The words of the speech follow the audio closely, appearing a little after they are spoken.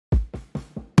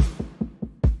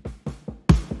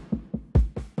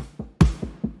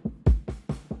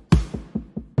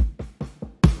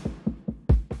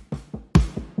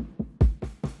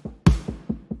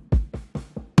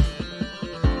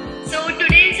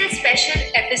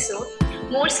special episode,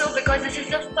 more so because this is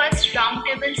the first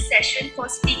roundtable session for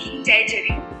Speaking Territory.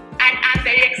 And I'm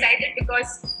very excited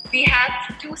because we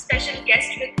have two special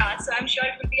guests with us, so I'm sure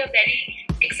it will be a very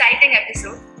exciting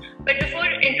episode. But before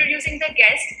introducing the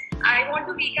guest, I want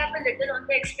to recap a little on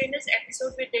the Explainers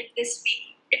episode we did this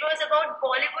week. It was about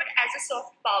Bollywood as a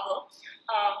soft power.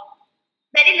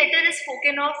 Very little is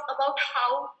spoken of about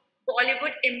how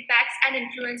Bollywood impacts and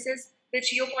influences the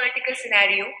geopolitical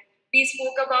scenario. We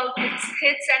spoke about its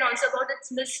hits and also about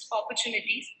its missed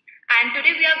opportunities. And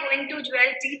today we are going to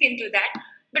dwell deep into that.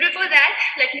 But before that,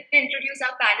 let me introduce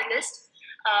our panelist,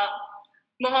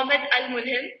 Mohammed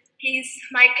Al-Mulhim. He's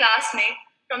my classmate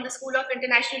from the School of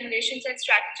International Relations and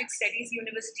Strategic Studies,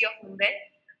 University of Mumbai.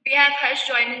 We have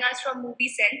Harsh joining us from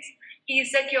MovieSaints. He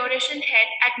is the curation head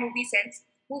at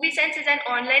MovieSaints. MovieSaints is an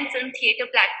online film theatre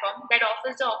platform that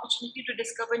offers the opportunity to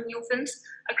discover new films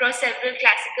across several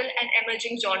classical and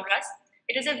emerging genres.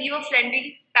 It is a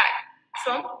viewer-friendly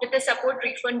platform with a support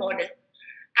refund model.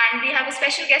 And we have a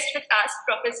special guest with us,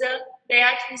 Professor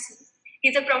Daya Thussu.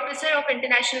 He's a professor of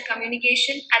international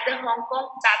communication at the Hong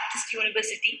Kong Baptist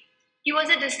University. He was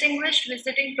a distinguished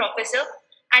visiting professor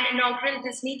and inaugural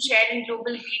Disney Chair in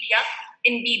Global Media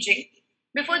in Beijing.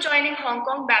 Before joining Hong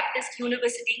Kong Baptist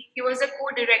University, he was a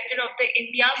co-director of the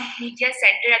India Media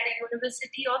Center at the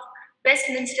University of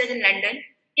Westminster in London.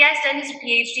 He has done his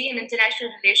PhD in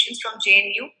International Relations from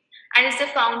JNU and is the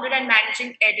founder and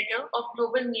managing editor of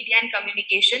Global Media and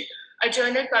Communication, a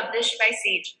journal published by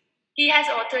Sage. He has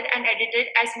authored and edited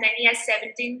as many as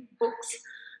 17 books.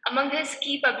 Among his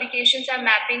key publications are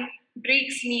Mapping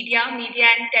BRICS Media, Media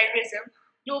and Terrorism,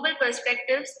 Global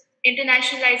Perspectives,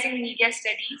 Internationalizing Media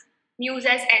Studies, News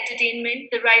as Entertainment,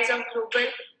 The Rise of Global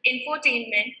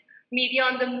Infotainment, Media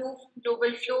on the Move, Global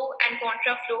Flow and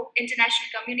Contra-Flow, International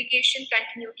Communication,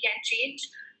 Continuity and Change,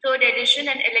 Third Edition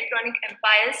and Electronic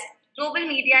Empires, Global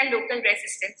Media and Local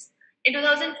Resistance. In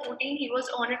 2014, he was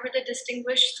honored with a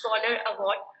Distinguished Scholar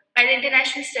Award by the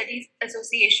International Studies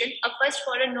Association, a first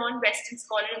for a non-Western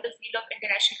scholar in the field of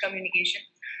international communication.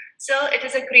 Sir, it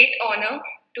is a great honor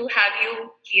to have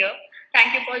you here.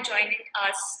 Thank you for joining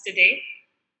us today.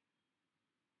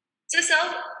 So,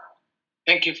 sir.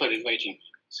 Thank you for inviting me.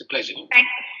 It's a pleasure.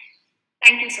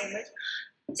 Thank you so much.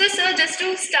 So, sir, just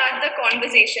to start the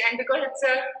conversation, and because it's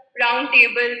a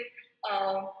roundtable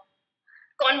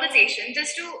conversation,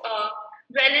 just to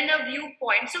dwell in a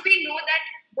viewpoint. So, we know that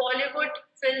Bollywood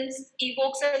films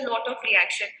evokes a lot of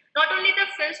reaction. Not only the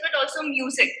films, but also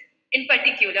music in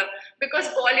particular, because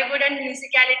Bollywood and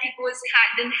musicality goes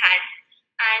hand in hand.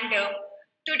 And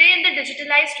today in the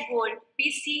digitalized world,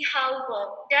 we see how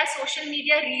there are social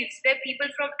media reels where people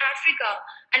from Africa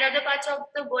and other parts of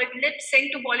the world lip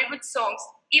sync to Bollywood songs,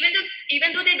 even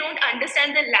though they don't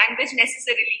understand the language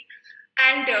necessarily.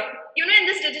 And in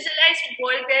this digitalized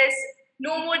world, there's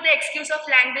no more the excuse of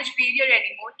language barrier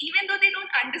anymore. Even though they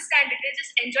don't understand it, they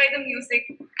just enjoy the music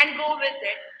and go with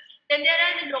it. Then there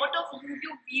are a lot of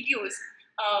YouTube videos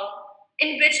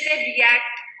in which they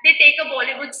react. They take a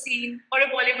Bollywood scene or a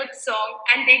Bollywood song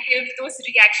and they give those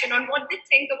reaction on what they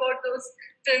think about those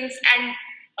films and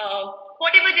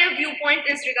whatever their viewpoint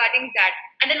is regarding that.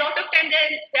 And a lot of time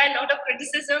there are a lot of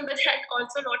criticism, but there are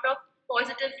also a lot of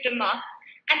positive remark.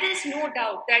 And there's no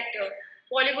doubt that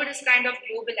Bollywood is kind of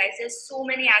globalized. There's so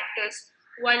many actors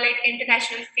who are like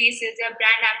international faces. They are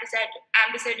brand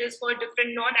ambassadors for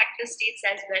different non-actor states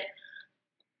as well.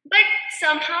 But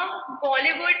somehow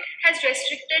Bollywood has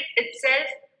restricted itself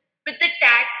with the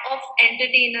tag of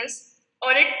entertainers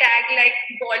or a tag like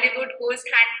Bollywood goes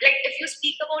hand. Like if you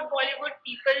speak about Bollywood,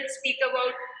 people speak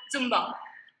about Zumba.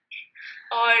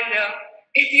 Or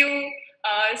if you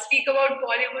speak about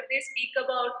Bollywood, they speak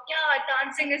about,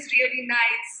 dancing is really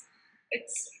nice.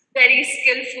 It's very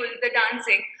skillful, the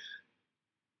dancing.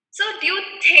 So do you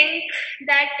think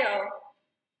that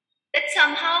that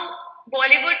somehow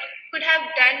Bollywood could have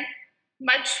done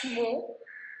much more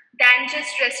than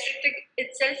just restricting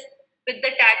itself with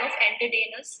the tag of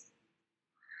entertainers?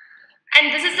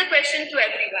 And this is the question to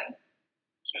everyone.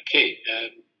 Okay.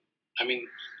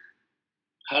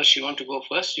 Harsh, you want to go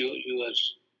first? You are.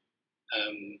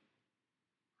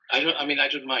 I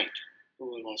don't mind. Who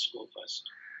wants to go first?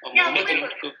 Or Mohammed, you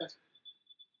want to go first?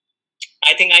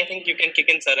 I think you can kick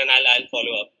in, sir, and I'll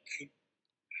follow up.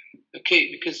 Okay,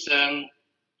 because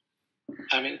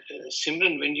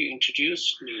Simran, when you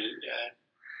introduced me,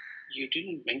 you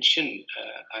didn't mention.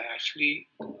 I actually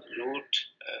wrote,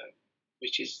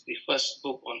 which is the first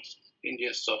book on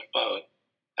India's soft power.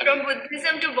 From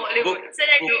Buddhism to Bollywood.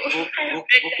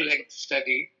 Book-length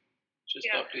study, which was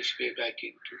published way back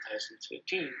in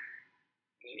 2013.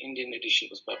 The Indian edition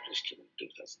was published in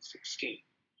 2016.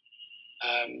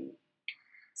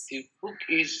 The book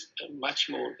is much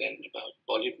more than about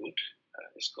Bollywood.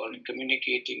 It's called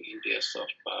Communicating India's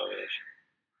Soft Power,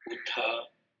 Buddha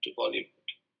to Bollywood.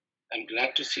 I'm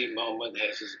glad to see Mohammed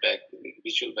has his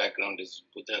visual background is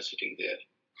Buddha sitting there,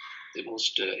 the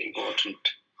most important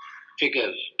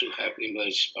figure to have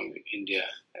emerged from India,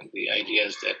 and the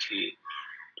ideas that he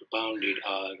propounded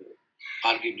are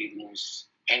arguably the most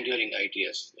enduring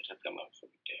ideas that have come out from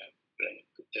India.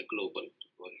 The global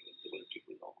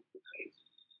people know who Buddha is.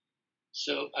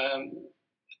 So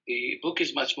the book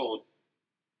is much more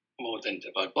than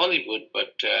about Bollywood,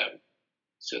 but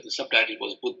so the subtitle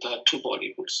was Buddha to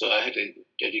Bollywood. So I had a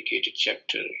dedicated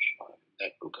chapter on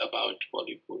that book about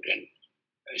Bollywood and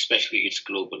especially its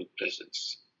global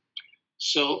presence.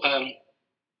 So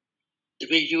the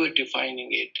way you are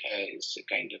defining it as a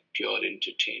kind of pure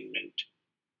entertainment,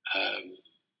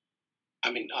 I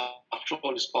mean, after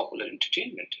all, it's popular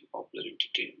entertainment.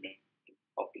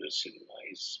 Popular cinema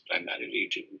is primarily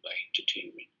driven by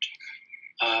entertainment.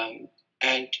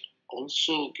 And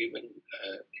also given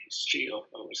the history of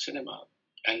our cinema,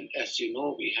 and as you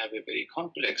know, we have a very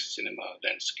complex cinema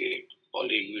landscape.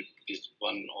 Bollywood is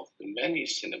one of the many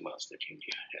cinemas that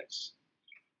India has.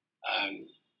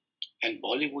 And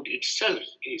Bollywood itself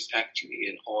is actually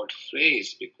an odd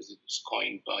phrase because it was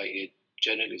coined by a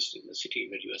journalist in the city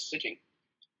where you are sitting.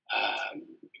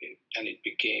 And it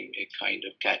became a kind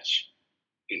of catch,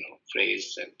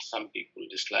 phrase, and some people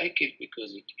dislike it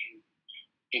because it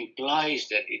implies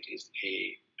that it is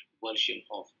a version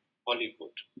of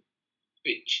Bollywood,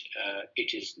 which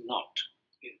it is not.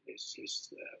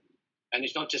 And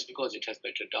it's not just because it has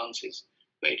better dances,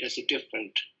 but it has a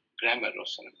different grammar of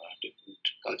cinema, different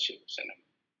culture of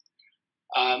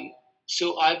cinema.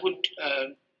 So I would,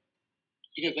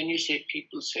 when you say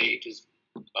people say it is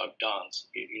about dance,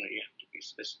 you have to be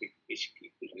specific which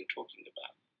people you're talking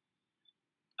about.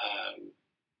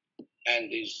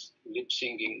 And this lip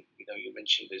singing, you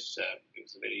mentioned this, it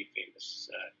was a very famous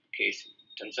case in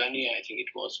Tanzania, I think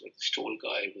it was, where this tall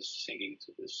guy was singing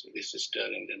to this sister,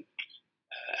 and then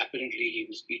apparently he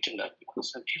was beaten up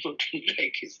because some people didn't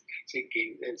like his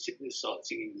singing and singing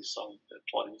this song,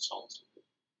 foreign songs.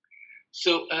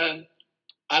 So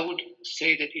I would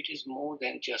say that it is more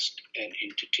than just an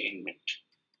entertainment.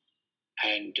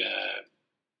 And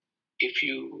if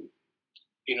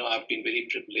I've been very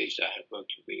privileged. I have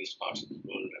worked in various parts of the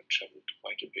world. I've traveled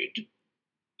quite a bit.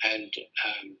 And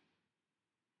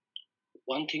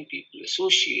one thing people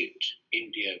associate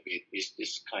India with is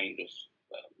this kind of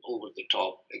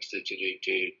over-the-top,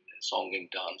 exaggerated, song and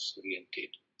dance-oriented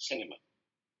cinema.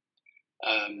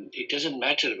 It doesn't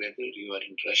matter whether you are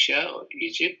in Russia or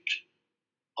Egypt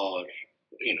or,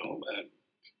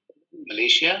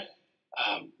 Malaysia.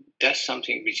 That's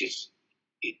something which is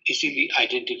easily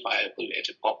identifiable at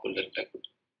a popular level,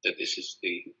 that this is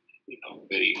the,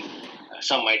 very,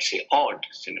 some might say odd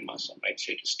cinema, some might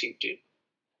say distinctive.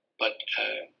 But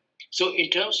so in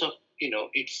terms of,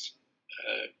 its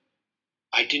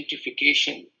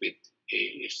identification with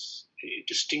a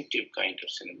distinctive kind of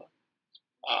cinema,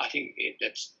 I think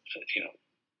that's,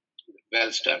 well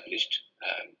established.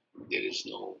 There is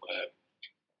no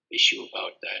issue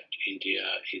about that. India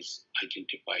is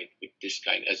identified with this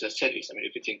kind. As I said,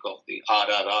 if you think of the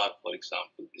RRR, for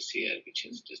example, this year, which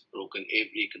has just broken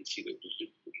every conceivable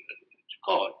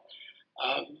record,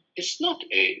 it's not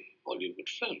a Bollywood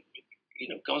film.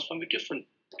 It comes from a different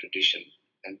tradition.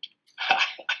 And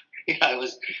I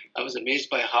was amazed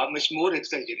by how much more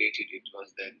exaggerated it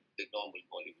was than the normal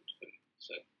Bollywood film.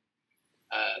 So,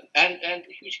 and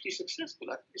hugely successful.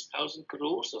 I think it's 1,000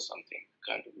 crores or something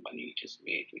kind of money it has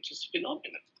made, which is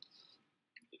phenomenal.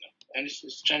 And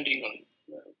it's trending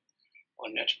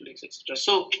on Netflix, etc.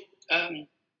 So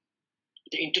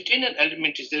the entertainment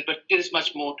element is there, but there is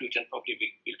much more to it, and probably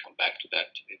we'll come back to that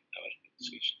in our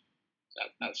discussion. So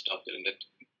I'll stop there and let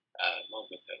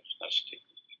Mohammed take.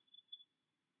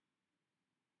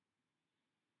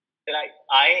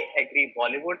 I agree.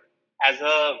 Bollywood as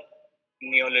a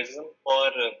neologism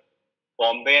for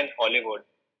Bombay and Hollywood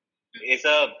is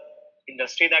a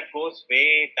industry that goes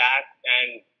way back,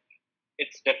 and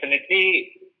it's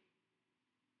definitely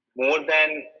more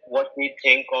than what we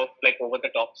think of like over the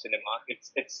top cinema.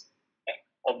 It's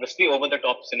obviously over the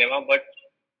top cinema, but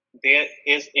there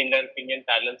is Indian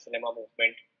parallel cinema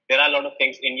movement. There are a lot of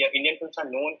things. Indian films are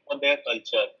known for their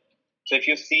culture. So if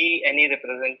you see any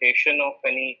representation of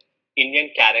any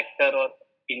Indian character or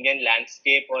Indian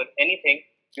landscape or anything,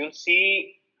 you'll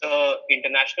see the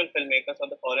international filmmakers or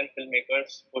the foreign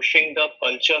filmmakers pushing the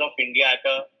culture of India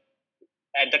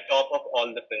at the top of all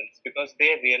the films, because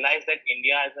they realize that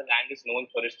India as a land is known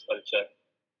for its culture.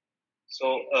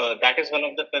 So that is one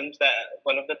of the things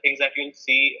that you'll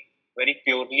see very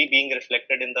purely being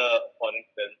reflected in the foreign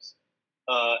films.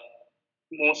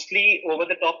 Mostly over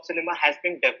the top cinema has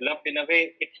been developed in a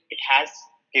way it has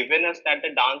given us that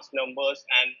the dance numbers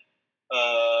and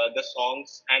the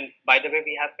songs, and by the way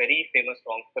we have very famous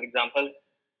songs. For example,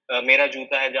 Mera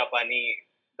Joota Hai Japani,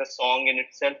 the song in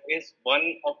itself is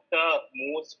one of the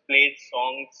most played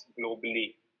songs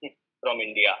globally from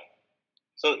India.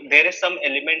 So there is some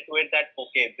element to it that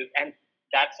and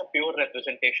that's a pure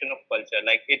representation of culture.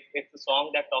 Like it's a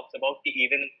song that talks about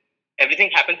even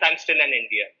everything happens, I'm still an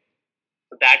Indian.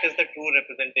 So that is the true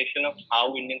representation of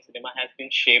how Indian cinema has been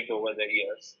shaped over the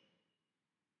years.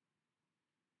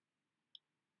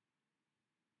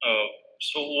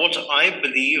 So what I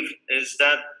believe is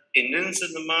that Indian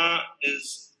cinema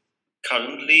is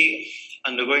currently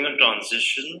undergoing a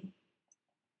transition,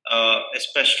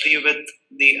 especially with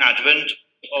the advent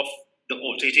of the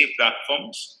OTT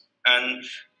platforms, and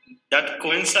that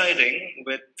coinciding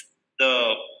with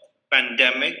the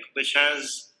pandemic, which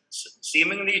has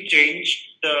seemingly changed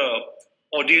the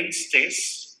audience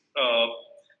taste,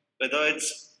 whether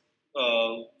it's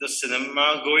the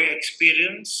cinema going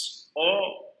experience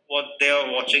or what they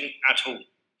are watching at home.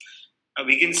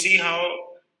 We can see how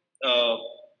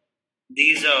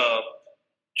these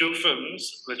two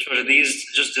films, which were released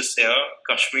just this year,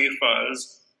 Kashmir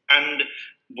Files and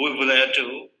Bhool Bhulaiyaa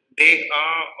 2, they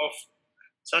are of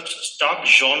such stark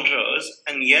genres,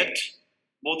 and yet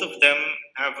both of them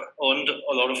have earned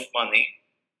a lot of money.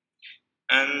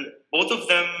 And both of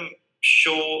them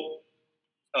show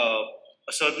a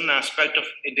certain aspect of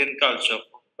Indian culture.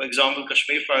 For example,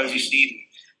 Kashmir Files, you see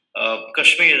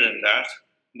Kashmir in that.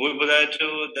 Bhool Bhulaiyaa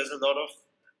 2, there's a lot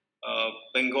of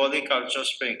Bengali culture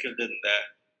sprinkled in there.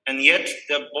 And yet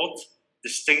they're both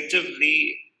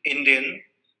distinctively Indian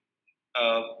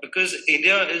because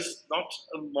India is not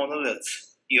a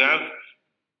monolith. You have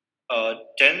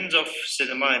tens of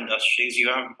cinema industries. You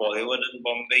have Bollywood in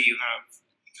Bombay. You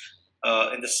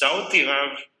have in the south. You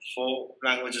have 4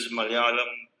 languages: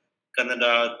 Malayalam,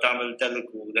 Kannada, Tamil,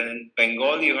 Telugu. Then in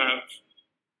Bengal, you have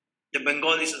the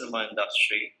Bengali cinema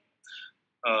industry,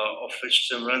 of which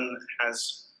Simran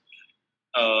has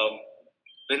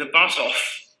been a part of.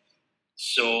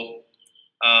 So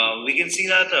we can see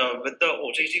that with the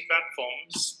OTT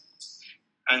platforms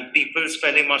and people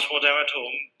spending much more time at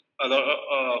home,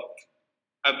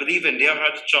 I believe India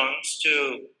had a chance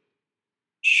to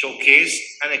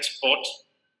showcase and export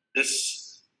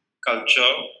this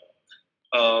culture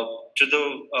to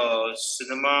the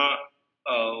cinema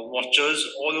watchers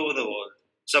all over the world.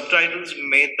 Subtitles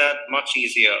made that much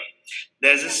easier.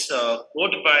 There's this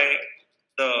quote by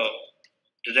the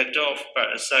director of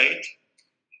Parasite,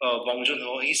 Bong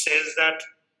Joon-ho. He says that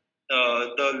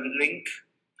the link,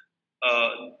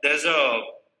 there's a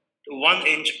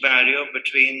 1-inch barrier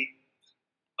between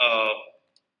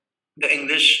the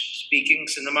English-speaking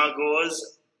cinema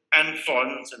goers and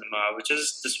foreign cinema, which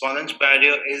is this 1-inch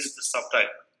barrier is the subtitle.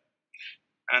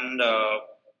 And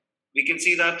we can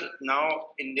see that now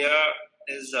India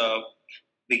is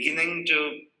beginning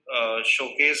to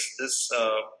showcase this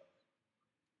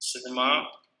cinema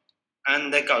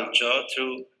and their culture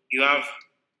through, you have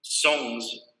songs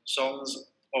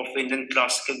of Indian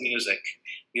classical music,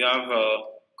 you have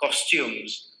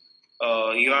costumes,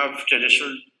 you have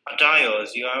traditional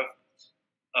attires,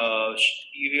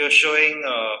 you're showing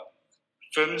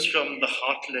films from the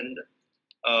heartland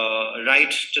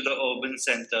right to the urban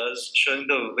centers, showing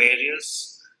the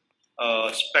various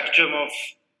spectrum of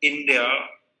India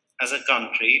as a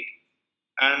country.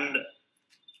 And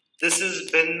this has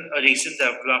been a recent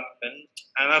development,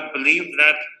 and I believe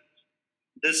that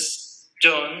this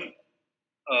turn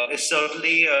is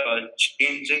certainly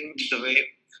changing the way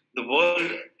the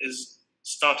world is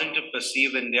starting to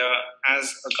perceive India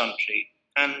as a country.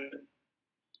 And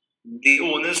the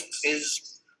onus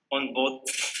is on both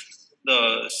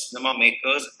the cinema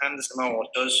makers and the cinema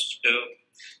watchers to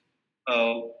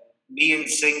be in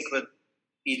sync with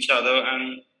each other,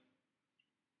 and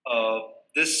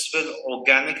this will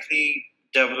organically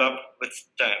develop with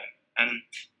time. And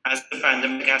as the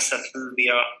pandemic has settled, we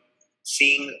are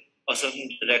seeing a certain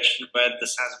direction where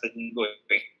this has been going.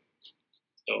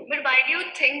 So, but why do you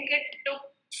think it took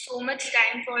so much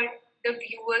time for the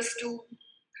viewers to,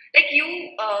 like,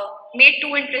 you made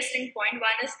 2 interesting points.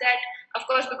 One is that, of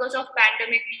course, because of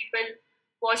pandemic, people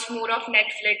watch more of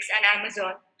Netflix and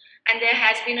Amazon, and there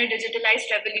has been a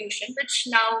digitalized revolution, which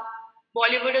now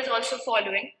Bollywood is also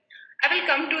following. I will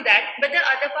come to that. But the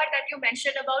other part that you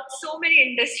mentioned about so many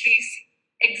industries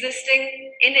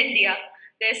existing in India,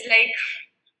 there's like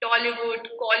Tollywood,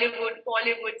 Collywood,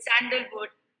 Bollywood, Sandalwood,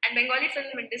 And Bengali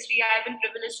film industry, I have been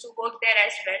privileged to work there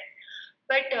as well.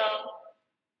 But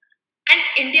and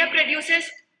India produces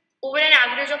over an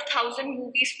average of 1,000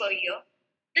 movies per year.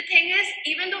 The thing is,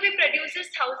 even though we produce this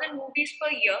 1,000 movies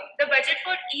per year, the budget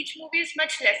for each movie is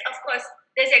much less. Of course,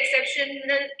 there's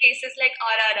exceptional cases like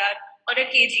RRR or a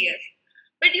KGF.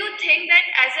 But you think that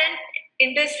as an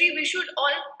industry, we should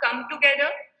all come together?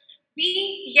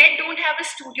 We yet don't have a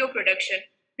studio production.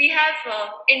 We have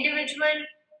individual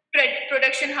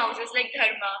production houses like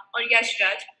Dharma or Yash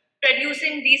Raj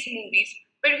producing these movies,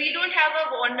 but we don't have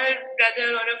a Warner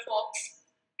Brother or a Fox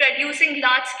producing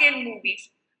large-scale movies.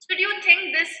 So do you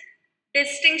think this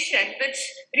distinction, which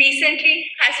recently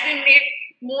has been made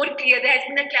more clear, there has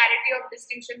been a clarity of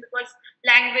distinction because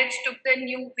language took the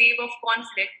new wave of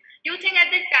conflict. Do you think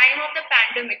at the time of the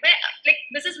pandemic, like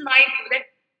this is my view, that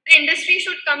the industry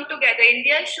should come together,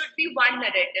 India should be one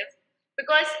narrative,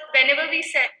 because whenever we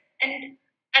send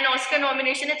an Oscar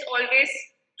nomination, it's always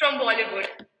from Bollywood,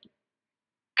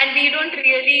 and we don't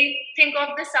really think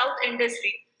of the South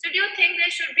industry. So do you think there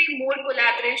should be more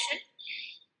collaboration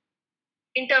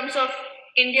in terms of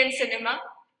Indian cinema?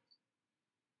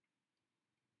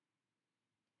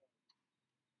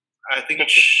 I think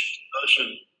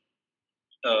should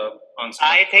answer.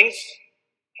 I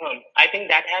think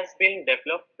that has been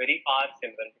developed very far,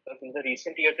 Simran, because in the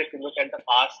recent years, if you look at the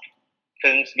past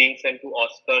films being sent to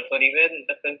Oscars or even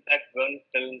the films that won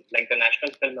film like the National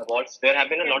Film Awards, there have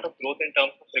been a lot of growth in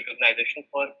terms of recognition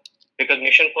for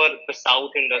the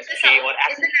South industry or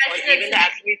even the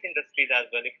Assamese industries as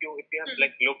well. If you have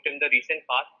like looked in the recent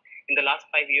past, in the last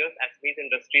 5 years, Assamese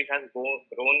industries has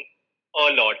grown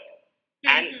a lot,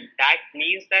 and that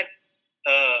means that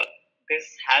this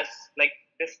has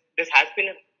been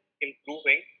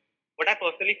improving. But I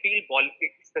personally feel,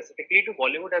 specifically to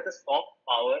Bollywood as a soft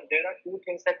power, there are two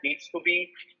things that needs to be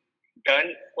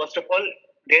done. First of all,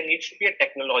 there needs to be a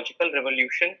technological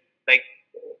revolution,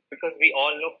 because we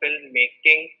all know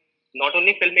filmmaking. Not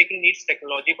only filmmaking needs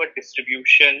technology, but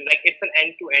distribution. It's an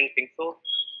end-to-end thing. So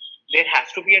there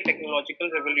has to be a technological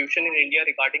revolution in India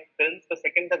regarding films. The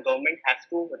second, the government has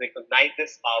to recognize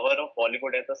this power of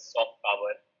Bollywood as a soft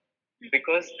power,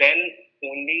 because then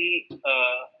only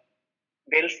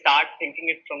they'll start thinking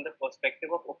it from the perspective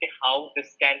of, okay, how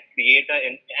this can create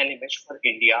an image for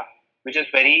India, which is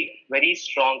very, very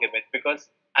strong image. Because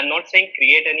I'm not saying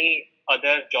create any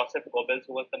other Joseph Goebbels,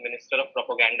 who was the minister of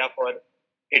propaganda for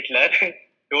Hitler.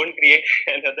 Don't create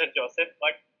another Joseph,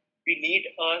 but we need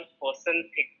a person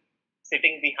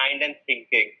sitting behind and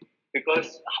thinking.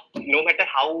 Because no matter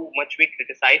how much we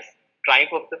criticize,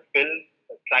 Triumph of the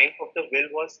Will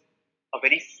was a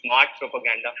very smart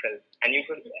propaganda film. And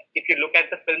if you look at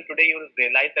the film today, you will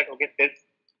realize that, okay,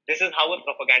 this is how a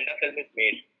propaganda film is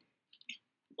made.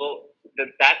 So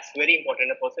that's very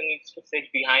important. A person needs to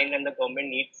sit behind, and the government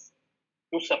needs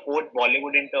to support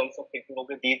Bollywood in terms of thinking,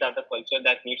 okay, these are the culture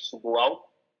that needs to go out,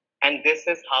 and this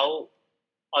is how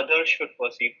others should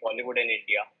perceive Bollywood in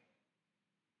India.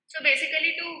 So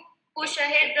basically, to push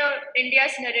ahead the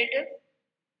India's narrative.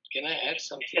 Can I add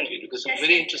something here? Because some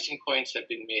very interesting points have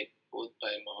been made both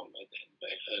by Mohammed and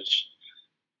by Harsh.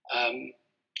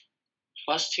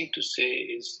 First thing to say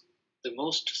is the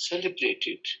most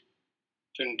celebrated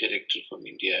film director from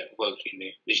India worked in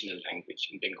a regional language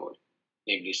in Bengal,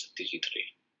 namely Satyajit Ray.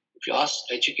 If you ask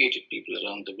educated people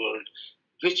around the world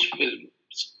which film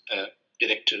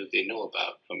director they know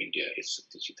about from India, is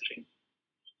Satyajit Ray.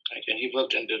 Right? And he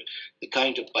worked under the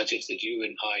kind of budgets that you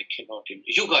and I cannot imagine.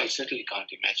 You guys certainly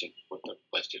can't imagine what the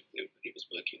budget he was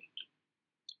working under.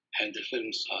 And the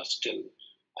films are still,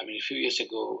 a few years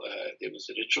ago, there was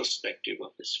a retrospective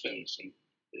of his films in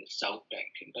the South Bank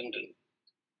in London.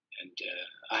 And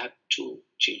I have two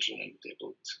children, and they're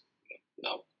both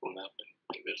now grown up, and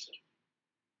they were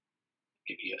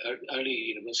maybe early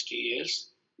university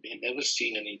years. They had never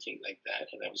seen anything like that.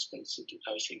 And I was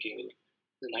thinking, well,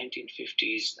 the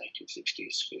 1950s,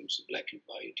 1960s films, black and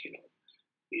white,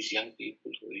 these young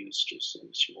people who are used to so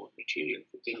much more material,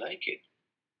 but they like it.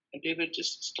 And they were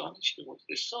just astonished at what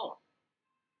they saw,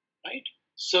 right?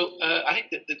 So I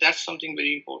think that's something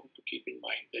very important to keep in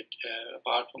mind, that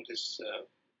apart from this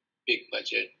big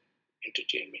budget,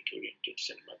 entertainment-oriented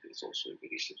cinema, there's also a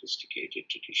very sophisticated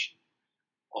tradition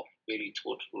of very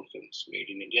thoughtful films made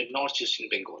in India, not just in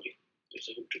Bengali. There's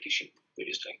a whole tradition in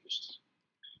various languages.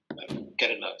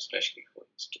 Kerala, especially, for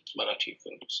instance, Marathi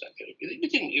films, and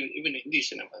even Hindi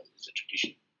cinema is a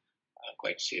tradition,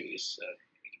 quite serious.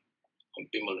 From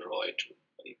Bimal Roy to,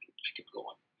 I could go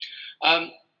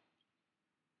on.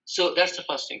 So that's the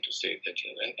first thing to say, that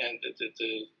and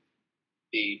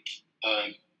the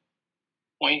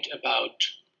point about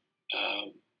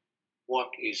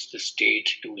what is the state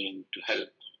doing to help?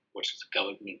 What is the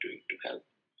government doing to help?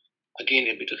 Again,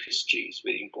 a bit of history is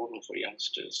very important for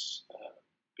youngsters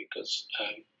because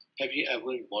have you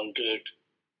ever wondered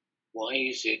why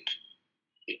is it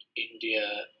that India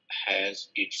has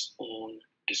its own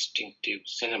distinctive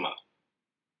cinema,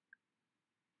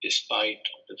 despite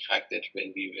the fact that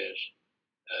when we were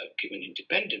given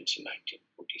independence in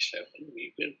 1947,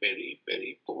 we were a very,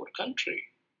 very poor country.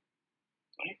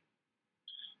 Right?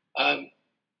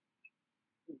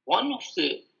 One of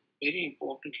the very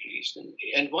important reasons,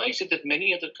 and why is it that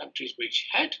many other countries which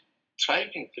had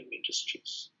thriving film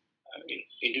industries, in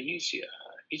Indonesia,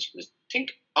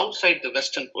 think outside the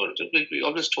Western world, we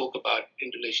always talk about in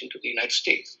relation to the United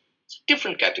States. It's a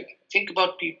different category. Think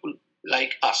about people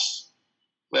like us,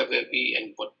 where were we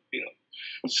and what,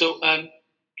 So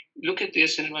look at their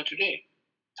cinema today.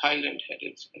 Thailand had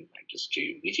its cinema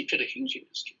industry. Egypt had a huge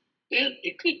industry. They're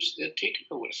eclipsed, they're taken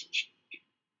over essentially.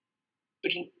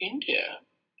 But in India,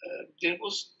 there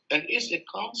was and is a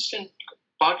constant,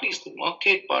 partly is the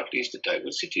market, partly is the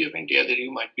diversity of India, that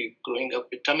you might be growing up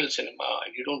with Tamil cinema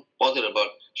and you don't bother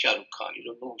about Shah Rukh Khan, you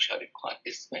don't know who Shah Rukh Khan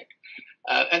is, right?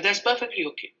 And that's perfectly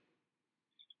okay.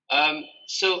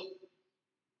 So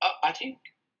I think,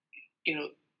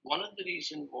 one of the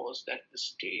reasons was that the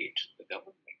state, the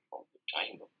government from the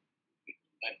time of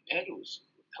Nehru's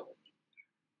government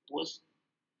was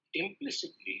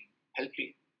implicitly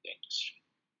helping the industry.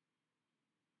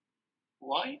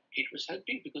 Why? It was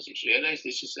helping because it realized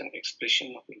this is an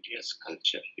expression of India's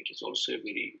culture. It is also a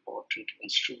very important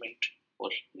instrument for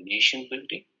nation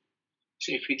building.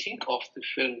 So if we think of the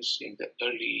films in the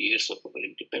early years of our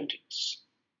independence,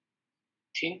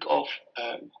 think of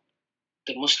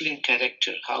the Muslim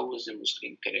character. How was the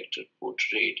Muslim character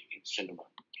portrayed in cinema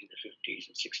in the 50s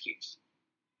and 60s?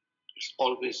 It's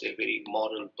always a very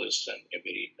moral person, a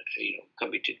very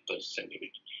committed person.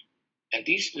 And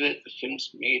these were the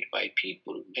films made by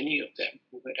people, many of them,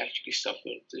 who had actually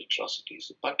suffered the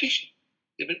atrocities of partition.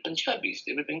 They were Punjabis,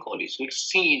 they were Bengalis, who had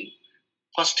seen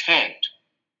firsthand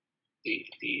the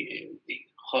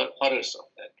horrors of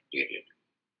that period.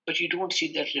 But you don't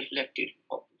see that reflected in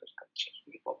popular culture,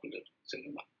 in popular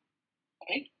cinema,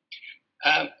 right?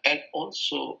 And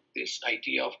also this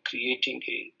idea of creating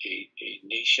a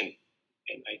nation,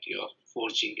 an idea of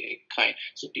forging a kind.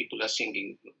 So people are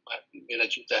singing Mera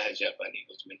Juta Hai Japani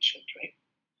was mentioned, right?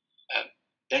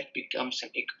 That becomes an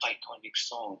iconic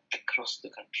song across the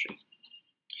country.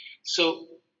 So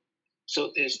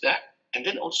there's that. And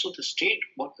then also the state,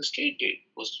 what the state did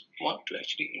was want to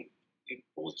actually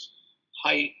impose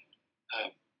high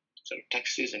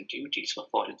taxes and duties for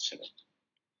foreign cinema.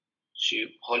 So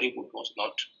Hollywood was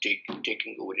not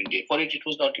taking over India. For it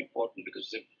was not important because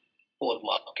it's a poor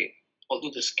market.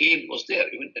 Although the scale was there,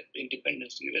 even at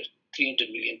independence, we were 300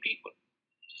 million people.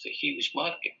 It's a huge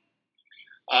market.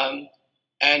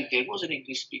 And there was an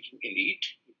English-speaking elite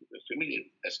who were familiar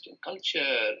with Western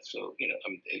culture. So, the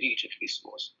elite at least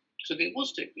was. So there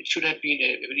was, it should have been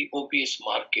a very obvious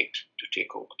market to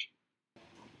take over.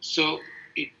 So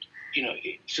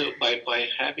so by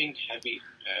having heavy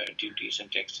duties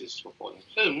and taxes for foreign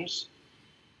films,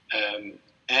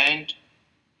 and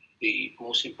the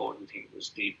most important thing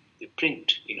was the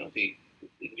print, in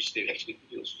which they actually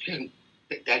produced film,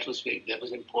 that was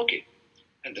important,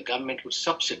 and the government would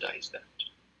subsidize that.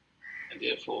 And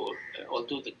therefore,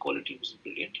 although the quality was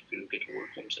brilliant, if you look at old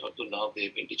films, although now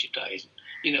they've been digitized,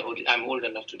 I'm old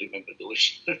enough to remember the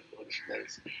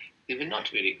originals. They were not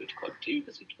very good quality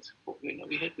because it was,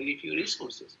 we had very few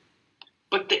resources.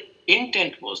 But the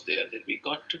intent was there that we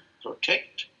got to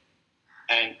protect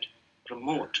and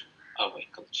promote our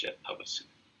culture, our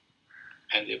cinema.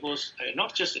 And there was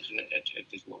not just at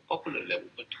this more popular level,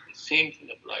 but the same thing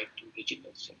applied to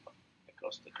regional cinema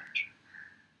across the country.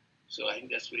 So I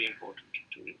think that's very important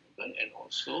to remember, and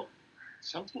also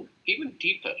something even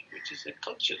deeper, which is a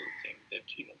cultural thing, that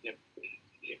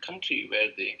a country where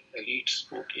the elite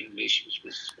spoke English, which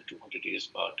was for 200 years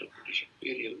part of British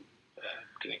imperial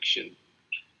connection.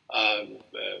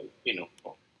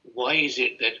 Why is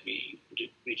it that we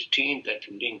retain that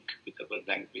link with our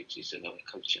languages and our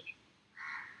culture?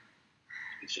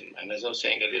 And as I was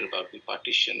saying earlier about the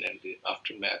partition and the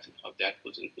aftermath and how that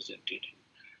was represented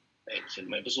in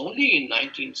cinema, it was only in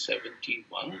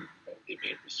 1971 that they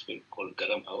made this film called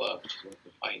Garam Hawa, which is one of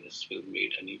the finest films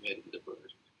made anywhere in the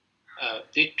world.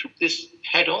 They took this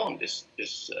head on, this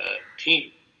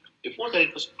theme. Before that,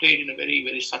 it was played in a very,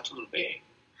 very subtle way.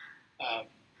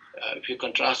 If you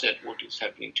contrast that, what is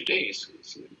happening today is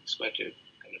quite a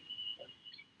kind of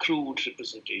crude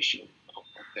representation of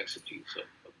complexities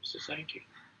of society.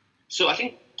 So I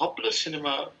think popular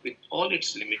cinema, with all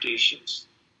its limitations,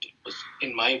 was,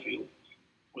 in my view,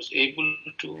 was able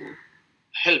to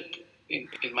help, in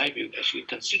my view, actually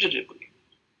considerably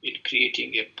in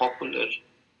creating a popular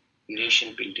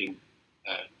nation-building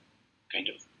kind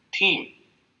of theme.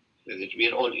 That we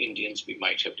are all Indians, we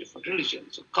might have different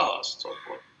religions or castes, or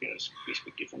we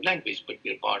speak different language, but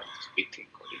we are part of this big thing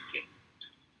called India.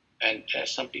 And as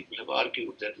some people have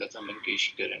argued that Lata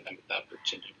Mangeshkar and Amitabh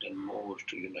Bachchan have done more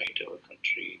to unite our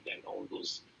country than all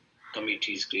those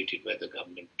committees created by the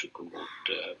government to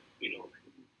promote,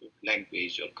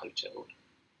 language or culture.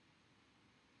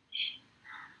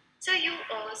 So you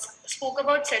spoke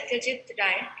about Satyajit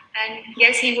Ray, and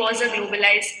yes, he was a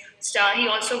globalized star. He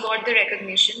also got the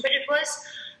recognition, but it was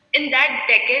in that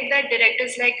decade that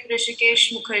directors like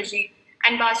Rishikesh Mukherjee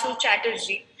and Basu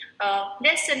Chatterjee,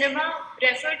 their cinema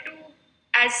referred to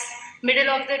as middle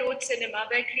of the road cinema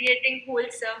by creating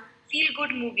wholesome, feel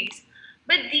good movies.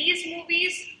 But these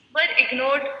movies were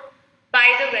ignored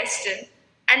by the Western,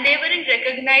 and they weren't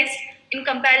recognized in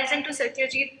comparison to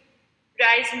Satyajit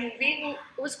Ray's movie,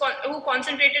 who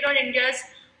concentrated on India's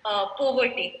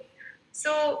poverty.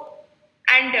 So,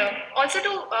 and also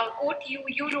to quote you,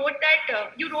 you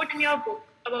wrote in your book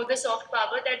about the soft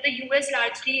power that the US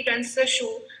largely runs the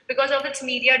show because of its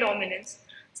media dominance.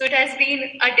 So it has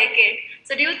been a decade.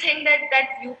 So do you think that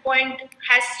that viewpoint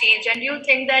has changed, and do you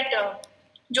think that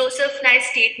Joseph Nye's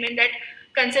statement that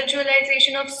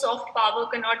conceptualization of soft power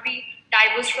cannot be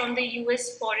divorced from the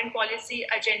US foreign policy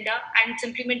agenda and its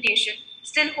implementation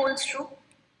still holds true?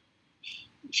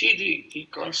 See, the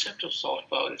concept of soft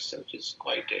power itself is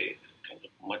quite a kind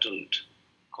of muddled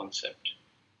concept.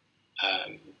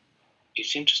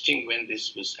 It's interesting when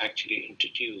this was actually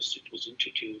introduced. It was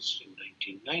introduced in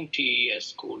 1990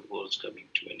 as Cold War was coming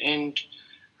to an end.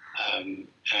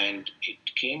 And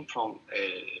it came from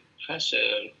a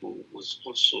professor who was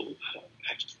also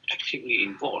actively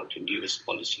involved in US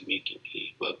policy making.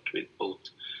 He worked with both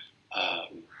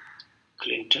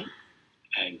Clinton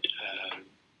and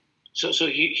so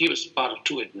he was part of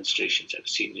two administrations at a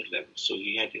senior level. So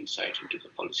he had insight into the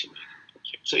policy making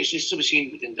project. So it's to be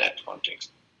seen within that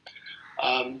context.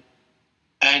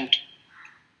 And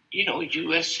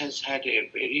US has had a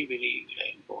very, very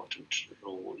important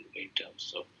role in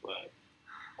terms of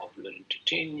popular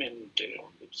entertainment.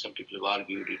 Some people have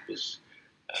argued it was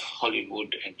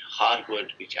Hollywood and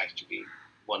Harvard which actually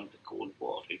won the Cold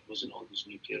War. It wasn't all these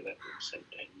nuclear weapons and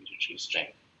military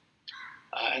strength.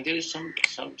 And there is some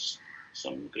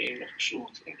grain of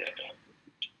truth in that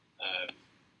argument.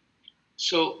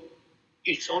 So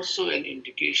it's also an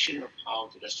indication of how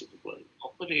the rest of the world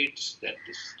operates, that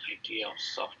this idea of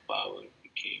soft power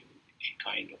became a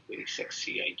kind of very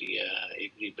sexy idea.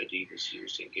 Everybody was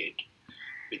using it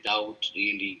without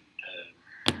really,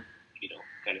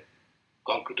 kind of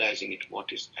concretizing it,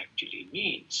 what it actually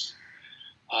means.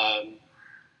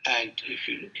 And if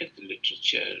you look at the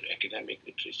literature, academic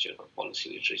literature or policy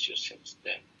literature since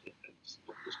then, this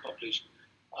book was published,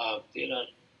 there are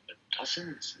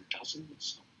dozens and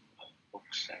dozens of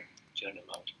books and journal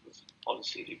articles,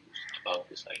 policy reviews about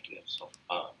this idea of soft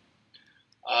power.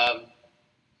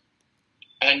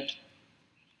 And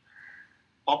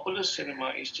popular cinema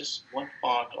is just one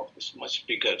part of this much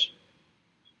bigger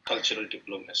cultural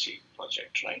diplomacy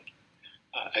project, right?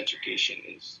 Education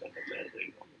is another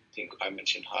thing. I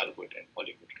mentioned Harvard and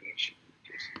Hollywood connection in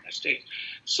the United States.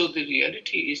 So the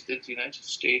reality is that the United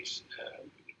States,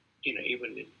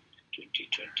 even in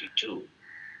 2022,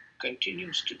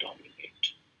 continues to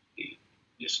dominate the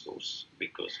discourse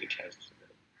because it has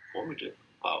formidable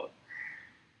power.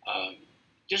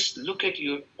 Just look at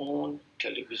your own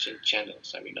television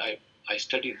channels. I mean, I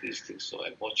study these things, so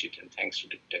I watch it, and thanks to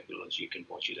the technology, you can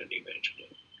watch it anywhere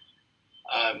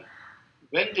today.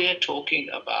 When they are talking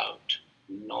about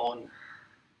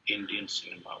non-Indian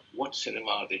cinema, what cinema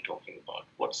are they talking about?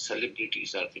 What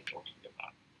celebrities are they talking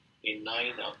about? In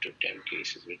 9 out of 10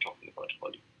 cases, we're talking about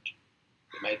Hollywood.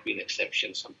 There might be an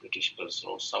exception, some British person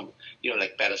or some,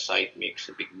 like Parasite makes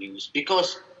a big news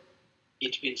because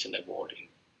it wins an award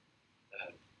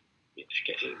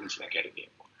it wins an Academy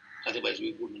Award. Otherwise,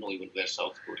 we wouldn't know even where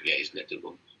South Korea is, let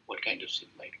alone what kind of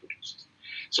cinema it produces.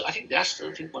 So I think that's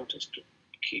the thing one has to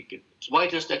keep it. Why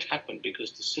does that happen?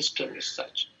 Because the system is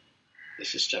such. The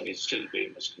system is still very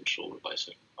much controlled by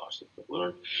certain parts of the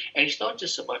world. And it's not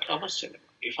just about our cinema.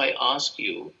 If I ask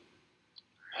you,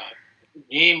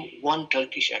 name one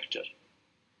Turkish actor,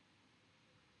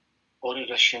 or a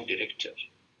Russian director,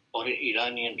 or an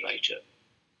Iranian writer,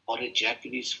 or a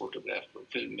Japanese photographer,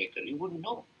 filmmaker, you wouldn't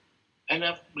know. And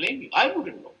I blame you. I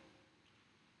wouldn't know.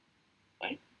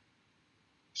 Right?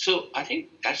 So I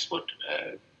think that's what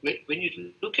when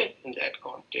you look at in that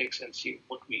context and see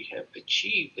what we have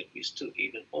achieved, that we still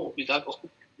even more,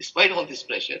 despite all this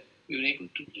pressure, we were able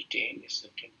to retain a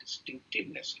certain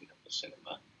distinctiveness in our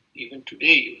cinema. Even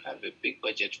today, you have a big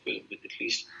budget film with at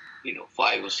least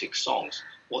 5 or 6 songs,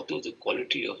 although the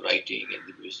quality of writing and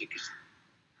the music is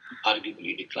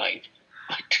arguably declined,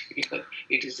 but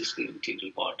it is still an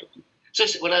integral part of it. So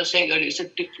what I was saying earlier, it's a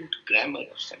different grammar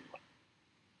of cinema,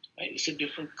 right? It's a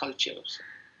different culture of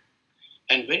cinema.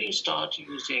 And when you start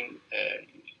using,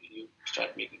 you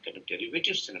start making kind of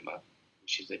derivative cinema,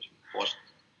 which is that you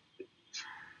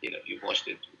watched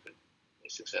it with a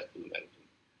successful American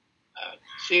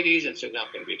series, and so now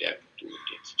can be adapted to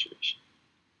Indian situation.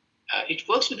 It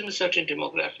works within a certain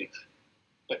demographic,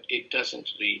 but it doesn't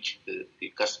reach the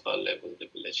Kasbah level, the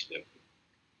village level,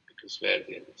 because where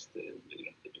there is the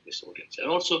biggest audience. And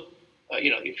also,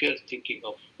 if you're thinking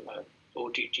of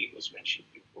OTT was mentioned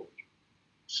before.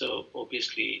 So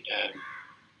obviously,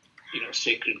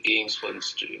 Sacred Games, for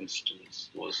instance,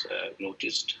 was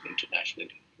noticed internationally.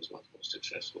 It was one of the most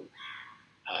successful.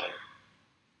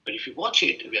 But if you watch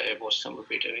it, I watched some of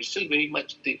it, and it's still very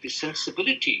much, the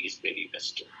sensibility is very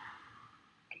Western.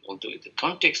 And although the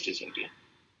context is Indian,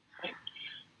 right?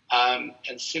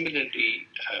 And similarly,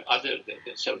 there are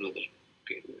several other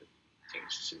things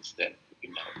since then have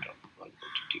been now done on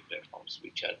OTT platforms,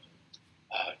 which are,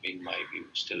 in my view,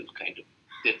 still kind of,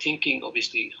 they're thinking,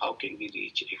 obviously, how can we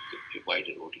reach a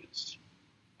wider audience,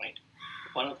 right?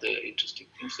 One of the interesting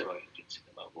things about Indian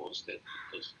cinema was that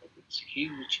because of its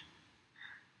huge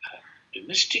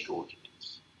domestic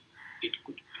audience, it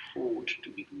could afford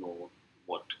to ignore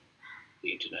what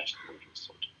the international audience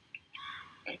thought about it,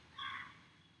 right?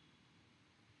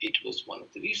 It was one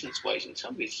of the reasons why, in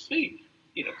some ways, it's very,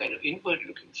 kind of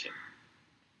inward-looking cinema,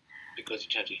 because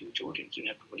it had a huge audience. You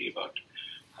didn't have to worry about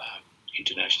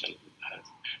international.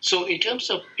 So in terms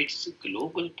of its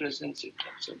global presence, in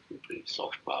terms of the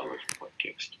soft power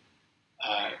context,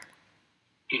 I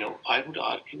would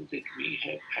argue that we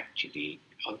have actually,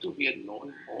 although we are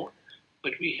known more,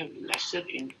 but we have lesser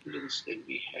influence than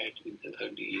we had in the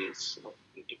early years of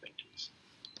independence,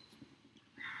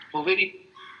 for very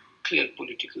clear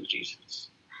political reasons.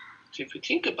 So if you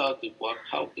think about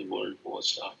how the world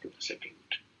was after the Second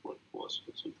World War,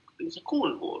 it was a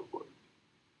Cold War world.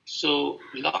 So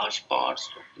large parts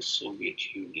of the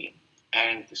Soviet Union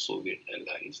and the Soviet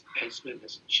allies, as well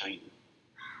as China,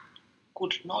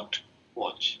 could not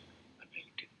watch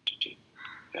American entertainment.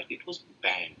 In fact, it was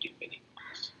banned in many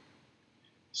parts.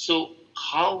 So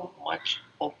how much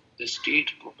of the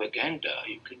state propaganda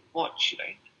you can watch,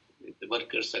 right? The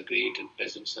workers are great and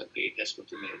peasants are great. That's what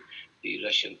the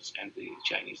Russians and the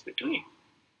Chinese were doing.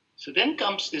 So then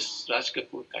comes this Raj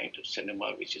Kapoor kind of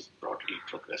cinema, which is broadly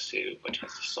progressive, but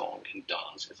has a song and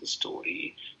dance, has a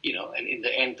story, and in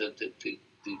the end, the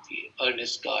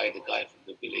earnest guy, the guy from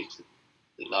the village,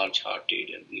 the large-hearted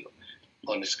and the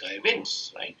honest guy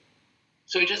wins, right?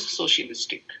 So it has a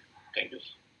socialistic kind of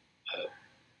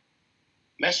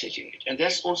message in it. And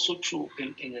that's also true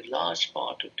in a large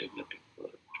part of developing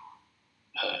world.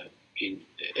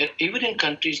 Even in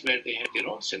countries where they have their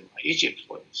own cinema, Egypt,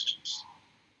 for instance.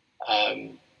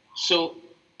 So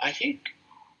I think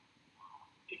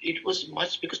it was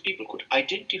much because people could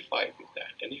identify with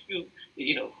that. And if you,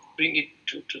 bring it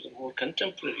to the more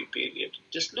contemporary period,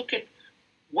 just look at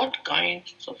what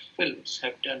kinds of films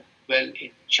have done well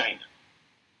in China,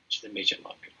 which is the major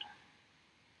market.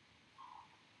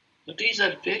 But these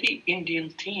are very Indian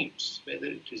themes, whether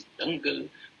it is Dangal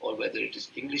or whether it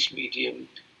is English medium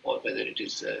or whether it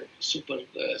is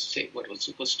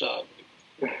Superstar.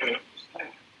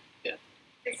 Yeah.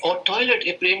 Or Toilet,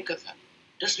 a Prem Katha,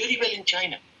 does very well in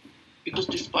China because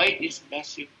despite its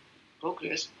massive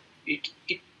progress,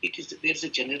 there's a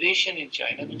generation in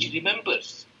China which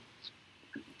remembers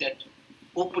that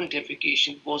open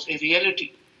defecation was a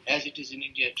reality as it is in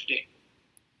India today.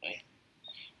 Right?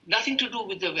 Nothing to do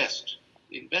with the West.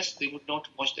 In West, they would not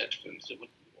watch that film. So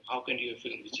how can you have a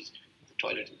film which is the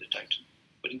toilet in the title?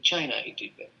 But in China, it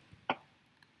did well.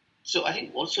 So I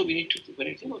think also we need to, when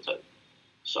you think about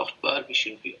soft power, we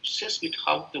shouldn't be obsessed with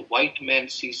how the white man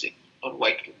sees it or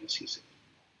white woman sees it.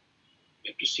 We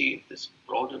have to see this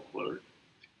broader world.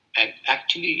 And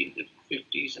actually, in the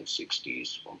 50s and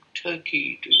 60s, from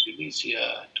Turkey to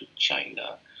Indonesia to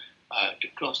China, to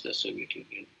across the Soviet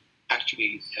Union,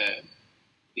 actually,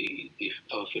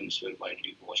 our films were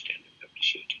widely watched and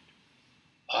appreciated.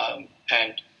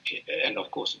 And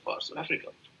of course, in parts of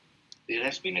Africa, there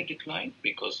has been a decline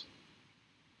because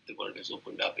the world has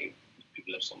opened up and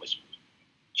people have so much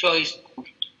choice.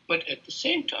 But at the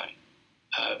same time,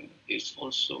 there's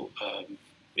also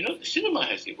the cinema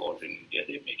has evolved in India.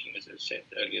 They're making, as I said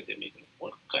earlier, they're making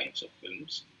all kinds of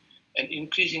films. And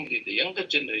increasingly, the younger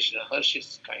generation,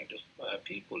 Harsh's kind of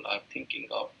people are thinking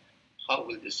of how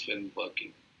will this film work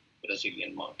in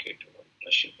Brazilian market or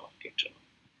Russian market,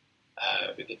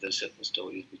 because there are certain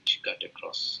stories which cut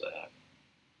across,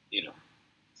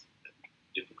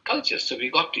 different cultures. So we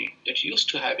got to get used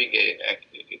to having a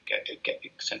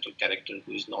central character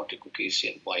who is not a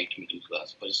Caucasian white middle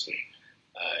class person,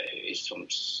 is from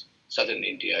southern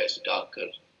India, is a darker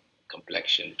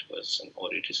complexioned person,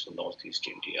 or it is from northeast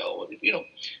India, or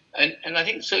and I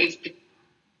think so. It's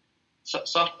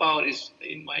soft power is,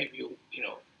 in my view,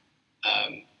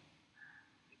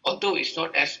 although it's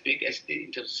not as big as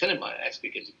in terms of cinema as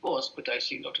big as it was, but I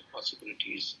see a lot of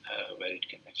possibilities where it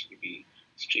can actually be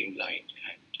streamlined,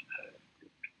 and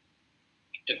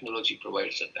technology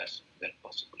provides us that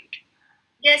possibility.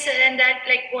 Yes, sir, and that,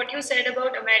 like what you said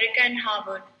about America and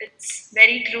Harvard, it's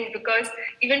very true, because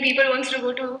even people wants to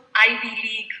go to Ivy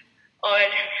League or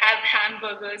have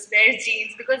hamburgers, wear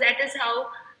jeans, because that is how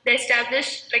they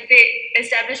establish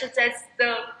it as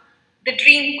the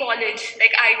dream college.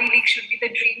 Like Ivy League should be the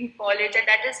dream college, and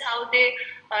that is how they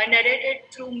narrate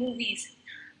it through movies.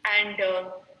 And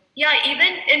yeah,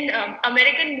 even in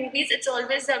American movies, it's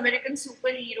always the American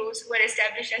superheroes who are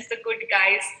established as the good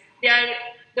guys. They are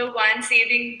the ones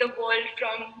saving the world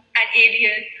from an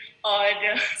alien,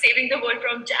 or saving the world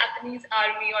from Japanese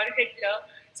army or Hitler.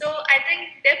 So I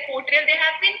think their portrayal, they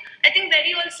have been, I think,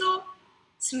 very also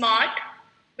smart,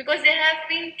 because they have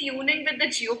been tuning with the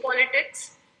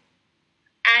geopolitics,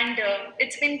 and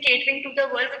it's been catering to the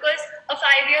world, because a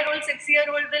 5-year-old,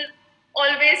 6-year-old will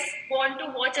always want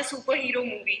to watch a superhero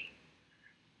movie.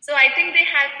 So I think they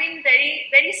have been very,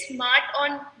 very smart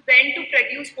on when to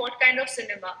produce what kind of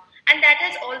cinema. And that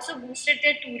has also boosted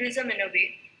their tourism in a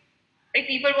way. Like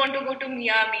people want to go to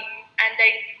Miami and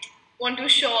want to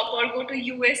shop or go to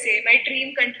USA. My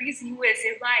dream country is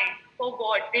USA. Why? For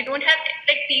what? They don't have,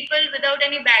 people without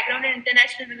any background in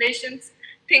international relations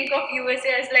think of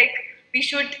USA as we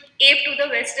should ape to the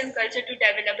Western culture to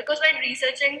develop. Because while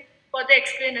researching for the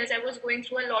explainers, I was going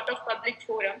through a lot of public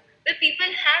forum where people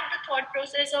have the thought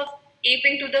process of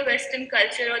aping to the Western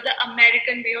culture or the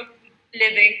American way of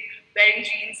living, wearing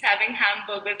jeans, having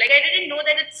hamburgers. I didn't know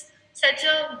that it's such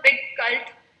a big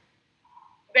cult.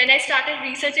 When I started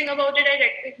researching about it, I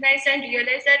recognized and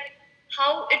realized that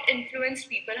how it influenced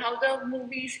people, how the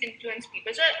movies influence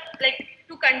people. So,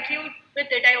 to conclude with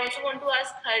it, I also want to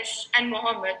ask Harsh and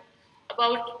Mohammed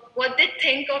about what they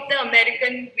think of the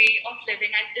American way of living,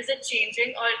 and is it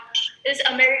changing, or is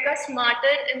America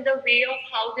smarter in the way of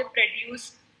how they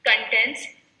produce contents,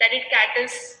 that it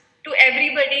caters to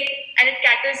everybody and it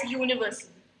caters universally?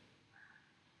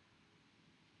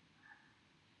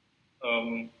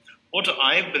 What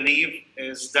I believe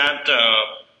is that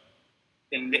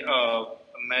in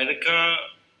America,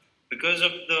 because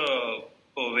of the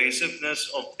pervasiveness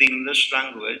of the English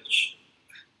language,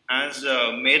 has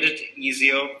made it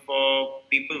easier for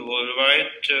people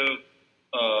worldwide to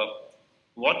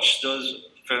watch those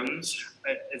films.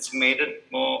 It's made it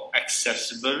more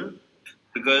accessible,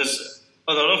 because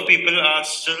a lot of people are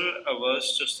still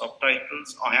averse to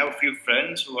subtitles. I have a few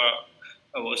friends who are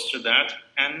averse to that,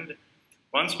 and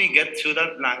once we get through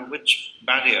that language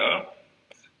barrier,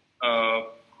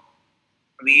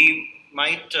 we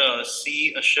might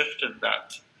see a shift in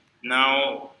that.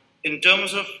 Now, in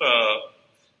terms of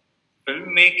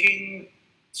filmmaking,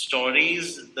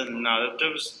 stories, the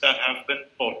narratives that have been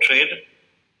portrayed,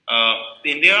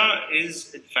 India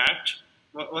is, in fact,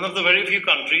 one of the very few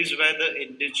countries where the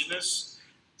indigenous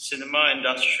cinema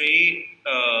industry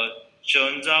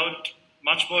churns out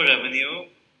much more revenue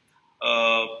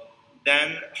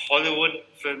than Hollywood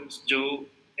films do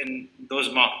in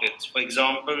those markets. For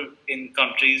example, in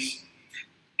countries,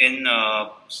 in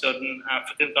certain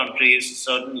African countries,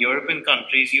 certain European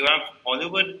countries, you have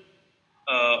Hollywood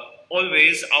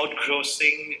always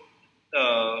outgrossing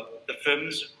the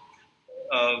films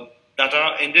that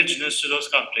are indigenous to those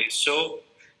countries. So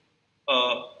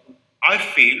I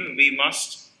feel we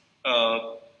must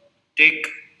take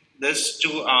this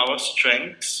to our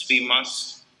strengths. We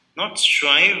must not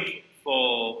strive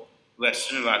for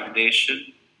Western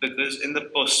validation, because in the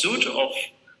pursuit of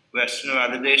Western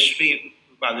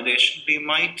validation, we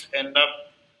might end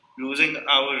up losing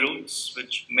our roots,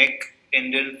 which make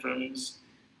Indian films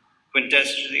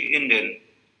quintessentially Indian.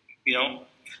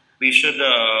 We should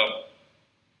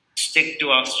stick to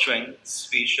our strengths.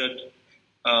 We should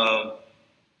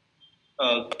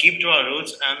keep to our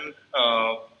roots, and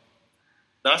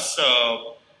thus,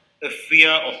 if we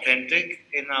are authentic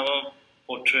in our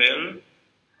portrayal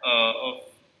of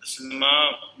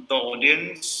cinema, the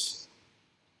audience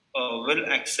will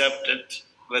accept it,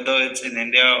 whether it's in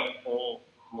India or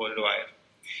worldwide.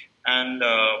 And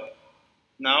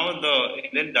now the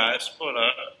Indian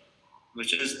diaspora,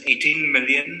 which is 18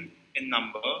 million in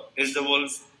number, is the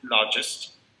world's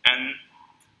largest. And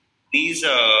these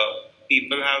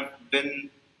people have been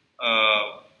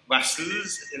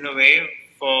vassals in a way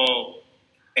for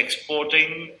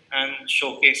exporting and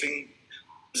showcasing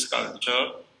this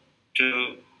culture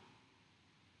to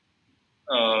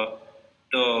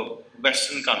the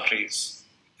Western countries.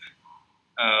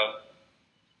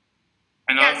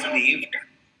 And I believe,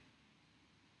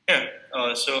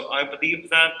 so I believe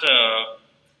that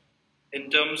in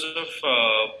terms of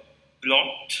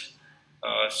plot,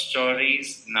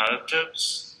 stories,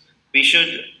 narratives, we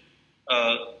should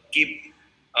keep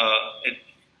it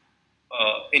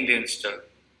Indian still,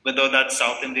 whether that's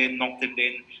South Indian, North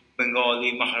Indian,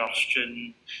 Bengali,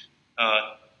 Maharashtrian,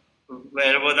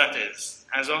 wherever that is,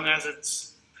 as long as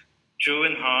it's true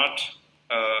in heart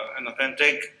and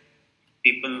authentic,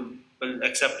 people will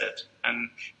accept it, and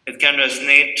it can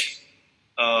resonate.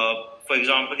 For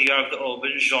example, you have the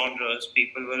urban genres.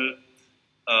 People will,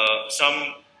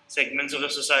 some segments of the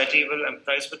society will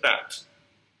empathize with that,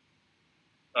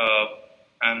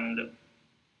 and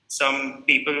some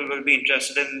people will be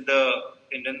interested in the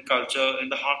Indian culture in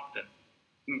the heartland.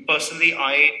 Personally,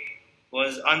 I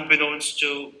was unbeknownst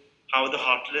to how the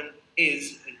heartland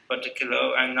is in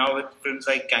particular, and now with films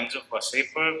like Gangs of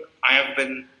Wasseypur, I have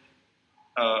been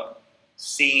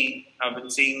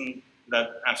seeing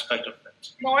that aspect of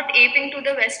it. Not aping to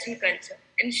the Western culture,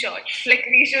 in short. Like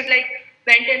we should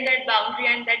maintain that boundary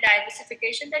and that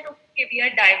diversification. That okay, we are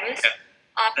diverse.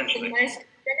 Our cinema is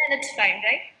different and it's fine,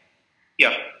 right?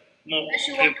 Yeah. Unless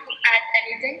you want to add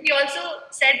anything. He also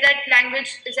said that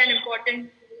language is an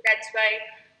important tool. That's why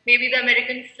maybe the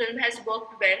American film has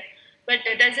worked well. But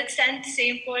does it stand the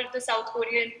same for the South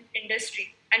Korean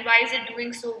industry? And why is it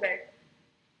doing so well?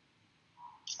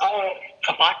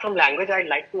 Apart from language, I'd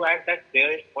like to add that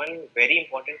there is one very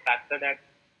important factor that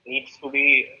needs to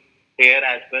be there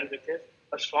as well, which is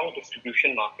a strong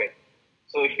distribution market.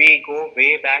 So if we go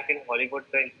way back in Hollywood,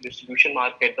 the distribution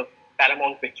market, the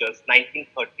Paramount Pictures,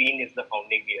 1913 is the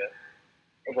founding year.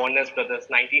 Warner Brothers,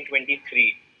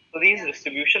 1923. So these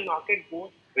distribution market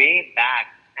goes way back,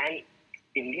 and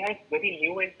India is very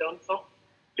new in terms of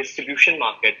distribution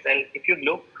markets. And if you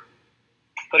look,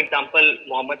 for example,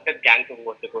 Mohammed said Gangs of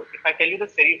Wasseypur. If I tell you the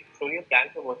story of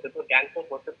Gangs of Wasseypur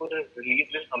is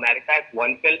released in America as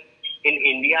one film, in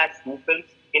India as 2 films,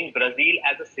 in Brazil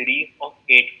as a series of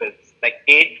 8 films. Like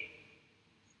 8,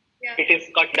 it is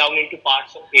cut down into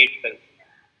parts of 8 films.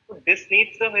 So this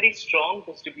needs a very strong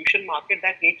distribution market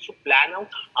that needs to plan out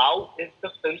how is the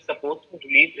film supposed to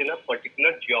release in a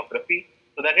particular geography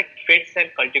so that it fits and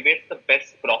cultivates the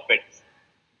best profits.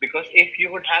 Because if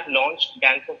you would have launched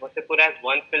Gangs of Wasseypur as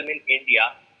one film in India,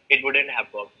 it wouldn't have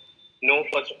worked. No,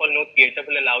 first of all, no theatre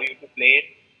will allow you to play it.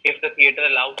 If the theatre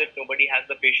allows it, nobody has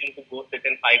the patience to go sit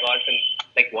in 5 hours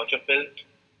and watch a film.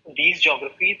 These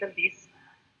geographies and these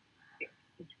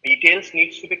details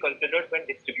needs to be considered when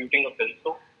distributing a film.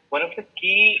 So one of the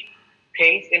key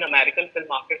things in American film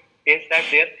market is that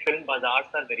their film bazaars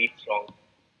are very strong.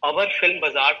 Our film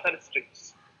bazaars are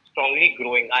strongly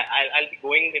growing. I'll be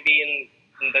going maybe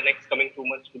in the next coming 2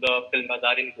 months to the film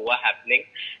bazaar in Goa happening,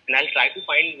 and I'll try to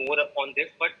find more on this.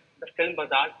 But the film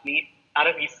bazaars are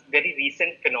a very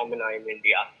recent phenomena in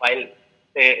India, while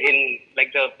in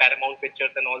the Paramount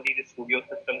Pictures and all these studio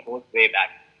system goes way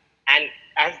back. And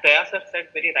as Daya sir said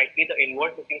very rightly, the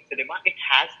inward-looking cinema, it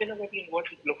has been a very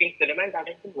inward-looking cinema, and that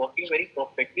has been working very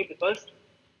perfectly because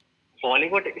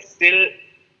Bollywood is still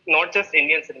not just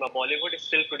Indian cinema. Bollywood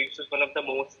still produces one of the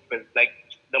most films.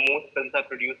 The most films are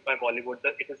produced by Bollywood.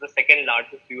 It is the second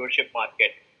largest viewership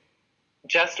market,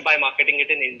 just by marketing it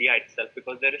in India itself,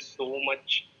 because there is so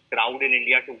much crowd in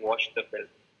India to watch the film.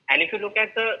 And if you look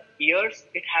at the years,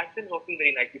 it has been working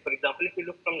very nicely. For example, if you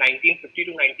look from 1950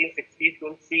 to 1960s,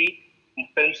 you'll see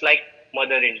films like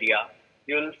Mother India.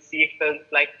 You'll see films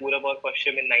like Purab aur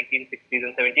Paschim in 1960s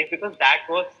and 70s, because that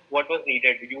was what was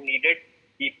needed. You needed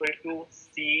people to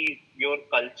see your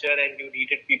culture, and you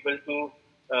needed people to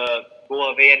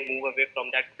go away and move away from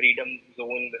that freedom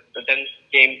zone. Then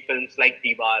came films like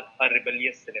Diwar, a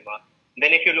rebellious cinema.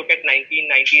 Then if you look at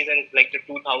 1990s and the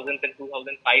 2000s and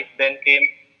 2005, then came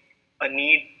a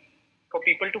need for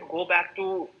people to go back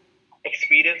to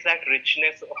experience that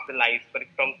richness of the life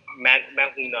from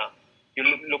Mahuna. You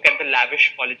look at the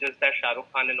lavish colleges that Shah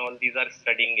Rukh Khan and all these are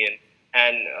studying in.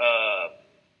 And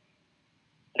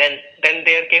then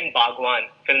there came Bhagwan,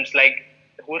 films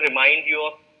who remind you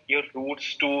of your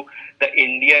roots to the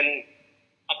Indian.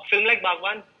 A film like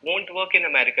Bhagwan won't work in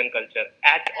American culture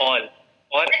at all,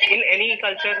 or in any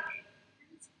culture.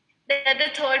 That the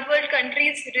third world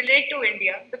countries relate to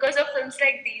India because of films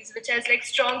like these, which has like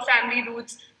strong family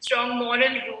roots, strong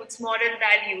moral roots, moral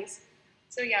values.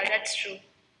 So yeah, that's true.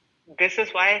 This is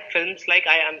why films like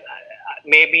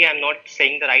maybe I'm not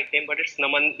saying the right name, but it's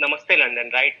Namaste London,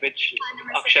 right? Which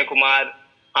Namaste. Akshay Kumar,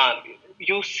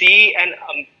 you see an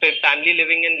family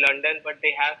living in London, but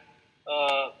they have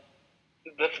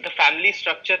the family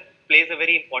structure plays a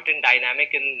very important dynamic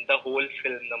in the whole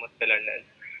film Namaste London.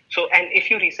 So, and if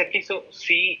you recently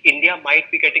see, India might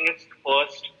be getting its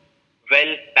first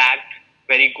well-packed,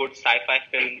 very good sci-fi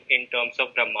film in terms of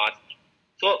Brahmastra.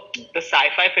 So, the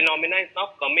sci-fi phenomena is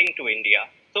now coming to India.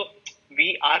 So,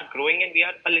 we are growing and we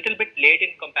are a little bit late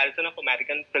in comparison of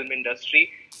American film industry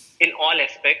in all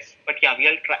aspects. But yeah, we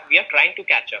are trying to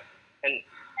catch up, and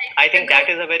I think that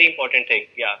is a very important thing.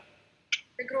 Yeah.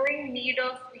 The growing need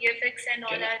of VFX and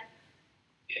all that.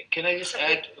 Can I just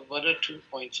add one or two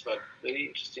points about very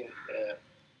interesting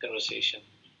conversation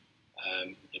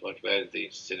about where the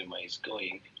cinema is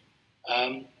going?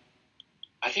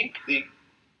 I think the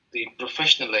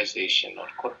professionalization or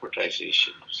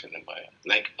corporatization of cinema,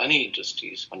 like any industry,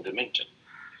 is fundamental.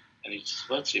 And it's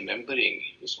worth remembering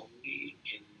it was only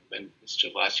when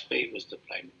Mr. Vajpayee was the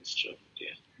Prime Minister of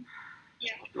India,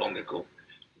 not long ago,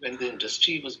 when the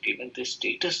industry was given the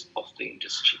status of the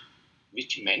industry,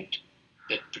 which meant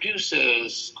that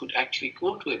producers could actually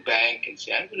go to a bank and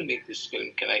say, I'm going to make this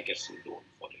film, can I get some loan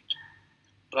for it?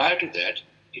 Prior to that,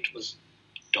 it was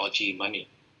dodgy money,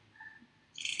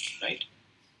 right?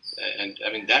 And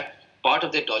I mean, that part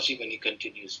of the dodgy money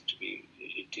continues to be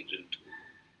integral to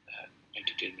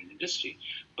entertainment industry.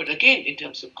 But again, in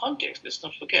terms of context, let's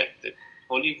not forget that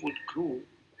Hollywood grew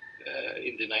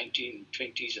in the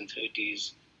 1920s and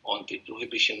 30s on the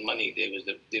prohibition money. There was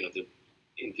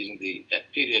in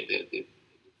that period, the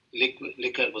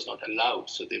liquor was not allowed,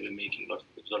 so they were making a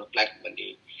lot of black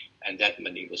money, and that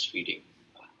money was feeding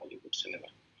Hollywood cinema.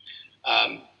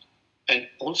 And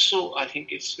also, I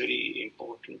think it's very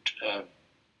important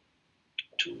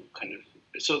to kind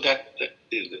of so that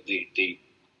the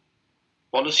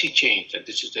policy change that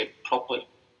this is a proper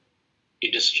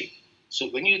industry. So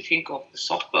when you think of the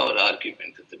soft power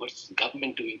argument that what's the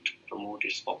government doing to promote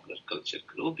its popular culture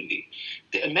globally,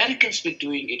 the Americans were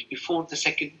doing it before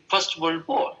the First World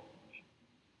War,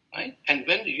 right? And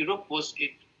when Europe was in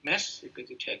mess because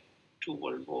it had 2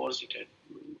 world wars, it had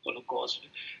Holocaust,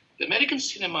 the American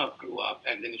cinema grew up,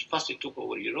 and then it took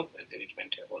over Europe, and then it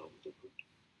went all over the world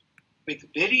with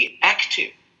very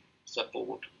active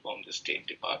support from the State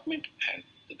Department and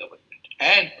the government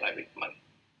and private money.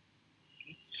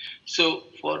 So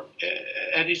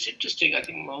and it's interesting, I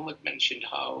think Mohammed mentioned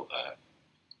how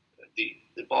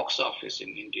the box office in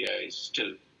India is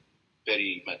still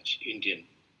very much Indian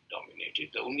dominated.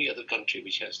 The only other country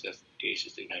which has that case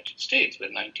is the United States, where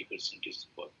 90% is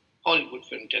for Hollywood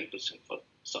film, 10% for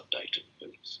subtitled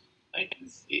films. Right?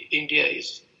 India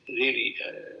is really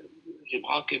a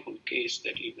remarkable case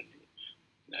that even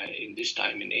in this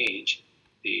time and age,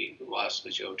 the vast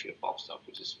majority of box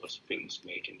offices for films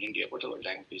made in India, whatever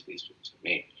language these films are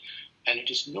made. And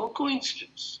it is no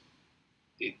coincidence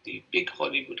the big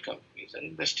Hollywood companies are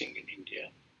investing in India.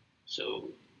 So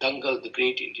Dangal, the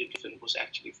great Indian film, was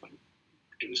actually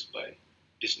produced by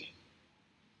Disney.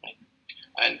 Right?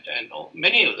 And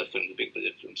many of the big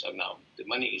budget films are now, the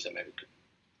money is American.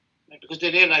 Right? Because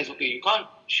they realize, okay, you can't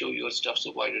show your stuff,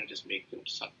 so why don't you just make them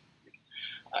some?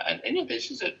 And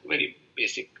this is a very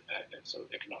basic sort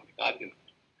of economic argument.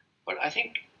 But I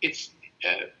think it's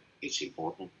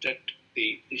important that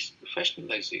this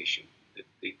professionalization,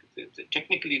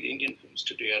 technically the Indian films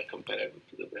today are comparable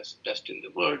to the best in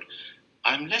the world.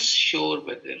 I'm less sure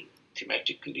whether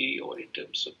thematically or in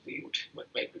terms of what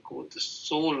might be called the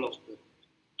soul of the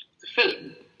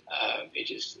film,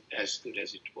 it is as good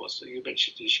as it was. So you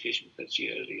mentioned Rishikesh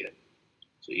Mukherjee earlier.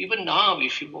 So even now,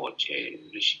 if you watch a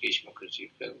Rishikesh Mukherjee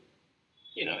film,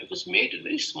 it was made at a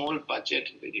very small budget,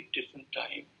 a very different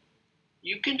time.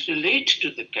 You can relate to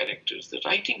the characters. The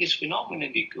writing is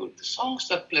phenomenally good. The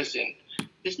songs are pleasant.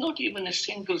 There's not even a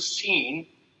single scene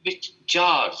which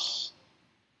jars.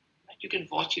 You can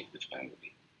watch it with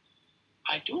family.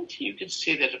 I don't think you can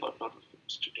say that about a lot of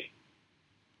films today.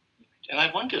 And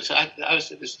I wonder, so I was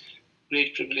this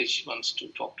great privilege once to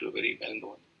talk to a very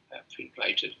well-known film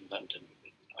writer in London.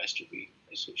 I used to be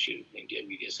associated with the India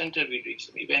Media Center. We did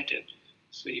some event, and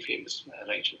this very famous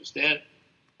writer was there.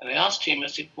 And I asked him, I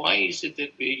said, why is it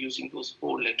that we're using those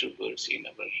 4-letter words in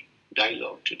our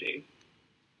dialogue today?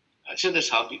 So that's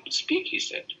how people speak, he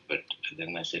said. But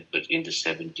then I said, but in the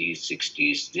 70s,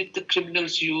 60s, did the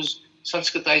criminals use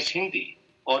Sanskritized Hindi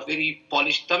or very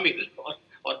polished Tamil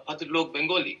or Padurlok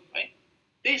Bengali, right?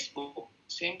 They spoke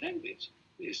the same language.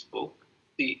 They spoke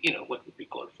the, what would be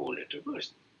called four-letter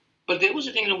verse. But there was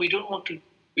a thing, we don't want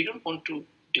to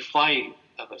defile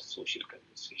our social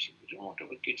conversation. We don't want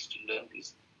our kids to learn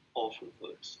these awful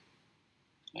words,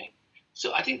 right?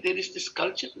 So I think there is this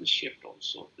cultural shift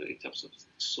also in terms of the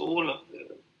soul of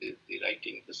the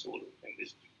writing, the soul of the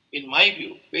language. In my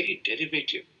view, very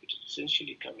derivative. It is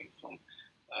essentially coming from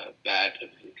bad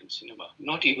American cinema,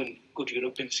 not even good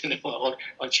European cinema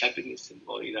or Japanese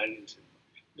cinema or Iranian cinema,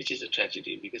 which is a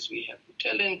tragedy because we have the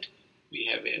talent, we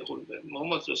have a whole,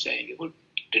 Mohammed was saying, a whole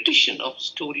tradition of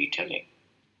storytelling.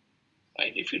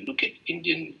 Right? If you look at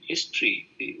Indian history,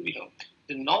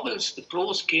 the novels, the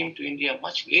prose came to India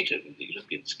much later than the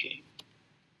Europeans came.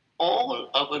 All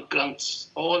our grunts,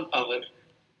 all our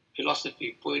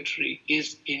philosophy, poetry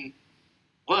is in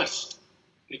verse.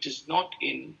 It is not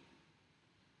in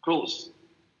prose,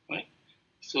 right?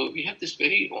 So we have this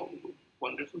very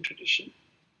wonderful tradition,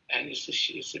 and it's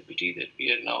a pity that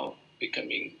we are now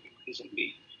becoming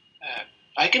increasingly.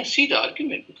 I can see the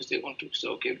argument because they want to say,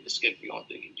 okay, let's get beyond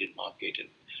the Indian market,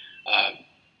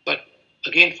 but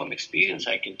again, from experience,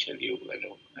 I can tell you,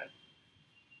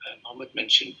 Mohammed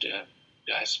mentioned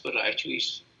diaspora actually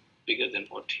is bigger than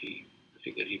the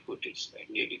figure he put. It's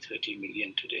like nearly 30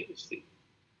 million today.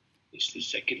 It's the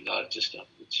second largest of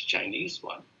the Chinese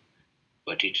one,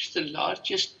 but it is the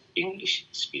largest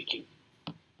English-speaking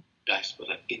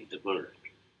diaspora in the world,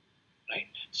 right?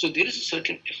 So there is a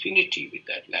certain affinity with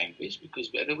that language because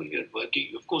wherever you're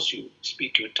working, of course you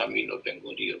speak your Tamil or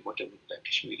Bengali or whatever that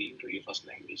Kashmiri or your first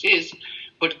language is,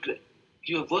 but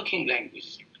your working language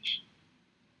is English.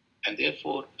 And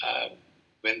therefore,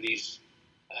 when these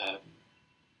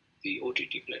the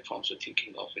OTT platforms are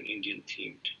thinking of an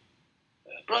Indian-themed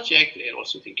project, they're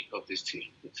also thinking of this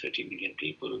 30 million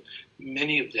people.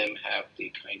 Many of them have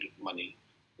the kind of money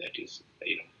that is,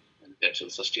 that will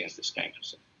sustain this kind of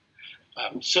stuff.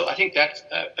 So I think that,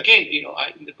 again,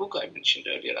 in the book I mentioned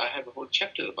earlier, I have a whole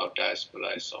chapter about diaspora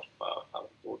of how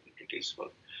important it is for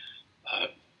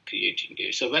creating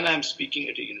it. So when I'm speaking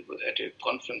at a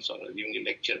conference or giving a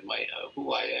lecture,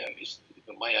 who I am is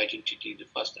my identity. The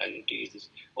first identity is this,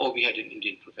 we had an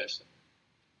Indian professor.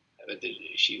 Whether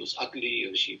she was ugly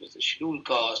or she was a scheduled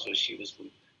caste or she was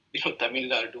from Tamil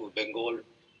Nadu or Bengal,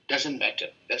 doesn't matter.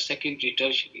 The secondary,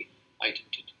 tertiary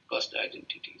identity, first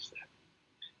identity is there.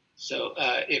 So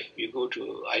if you go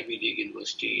to Ivy League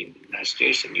University in the United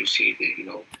States and you see the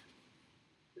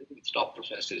the top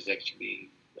professor is actually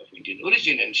of Indian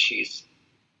origin and she's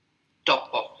top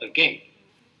of her game.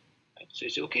 Right? So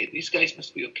it's okay, these guys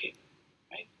must be okay.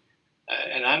 Right?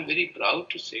 And I'm very proud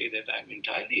to say that I'm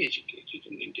entirely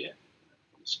educated in India,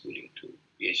 from schooling to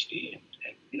PhD,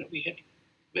 and we had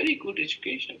very good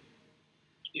education.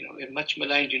 A much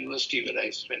maligned university where I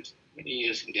spent many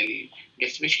years in Delhi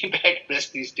gets very bad press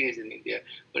these days in India.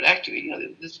 But actually,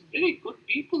 there's very good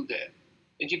people there.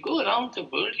 And you go around the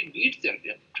world, you meet them.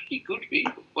 They're pretty good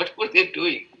people. What were they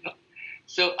doing?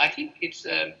 So I think it's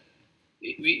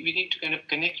we need to kind of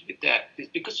connect with that. It's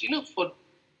because for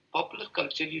popular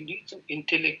culture, you need some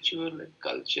intellectual and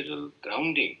cultural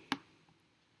grounding.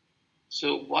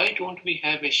 So why don't we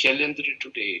have a Shailendra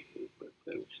today?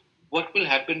 What will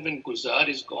happen when Gulzar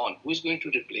is gone? Who is going to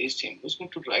replace him? Who's going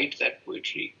to write that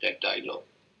poetry, that dialogue?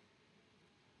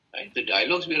 Right? The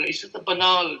dialogues it's the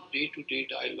banal day-to-day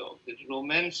dialogue. The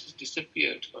romance has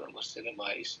disappeared from our cinema.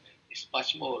 It's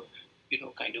much more,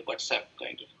 kind of WhatsApp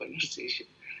kind of conversation.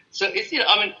 So it's,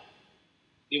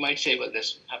 you might say, well,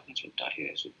 this happens from time,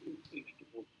 so we need to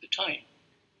move the time.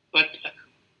 But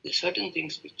there are certain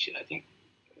things which I think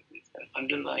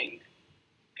underlying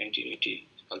continuity,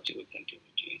 cultural continuity,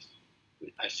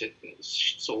 I said the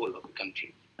soul of a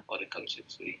country or a culture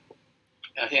is very important.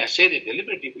 I think I say that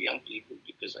deliberately for young people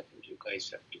because I think you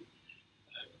guys have to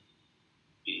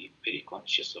be very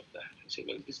conscious of that and say,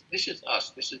 well, this is us,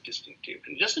 this is distinctive.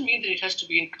 And it doesn't mean that it has to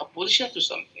be in opposition to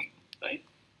something, right?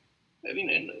 I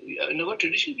mean, in our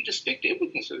tradition, we respect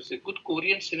everything. So it's a good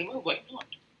Korean cinema, why not?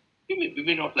 We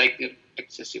may not like their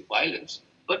excessive violence,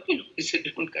 but it's a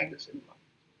different kind of cinema.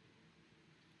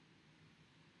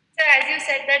 So as you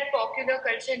said that popular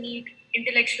culture need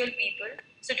intellectual people.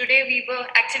 So today we were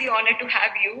actually honored to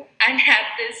have you and have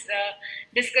this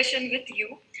discussion with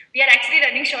you. We are actually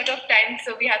running short of time,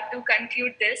 so we have to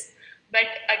conclude this. But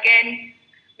again,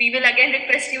 we will again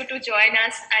request you to join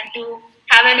us and to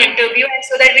have an interview, and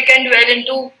so that we can dwell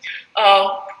into,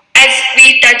 as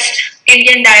we touched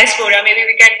Indian diaspora, maybe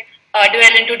we can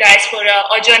dwell into diaspora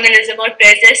or journalism or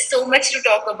press. There's so much to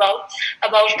talk about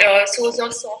source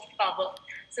of soft power.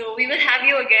 So we will have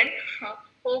you again.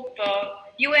 Hope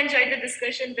you enjoyed the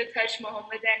discussion with Harsh,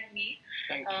 Mohammed and me.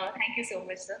 Thank you so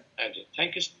much, sir. Andrew,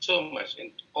 thank you so much,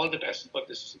 and all the best for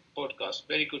this podcast.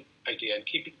 Very good idea, and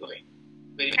keep it going.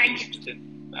 Very pleased that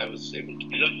I was able to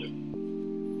do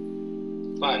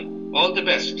it. Bye. All the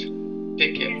best.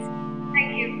 Take care. Yes.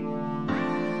 Thank you.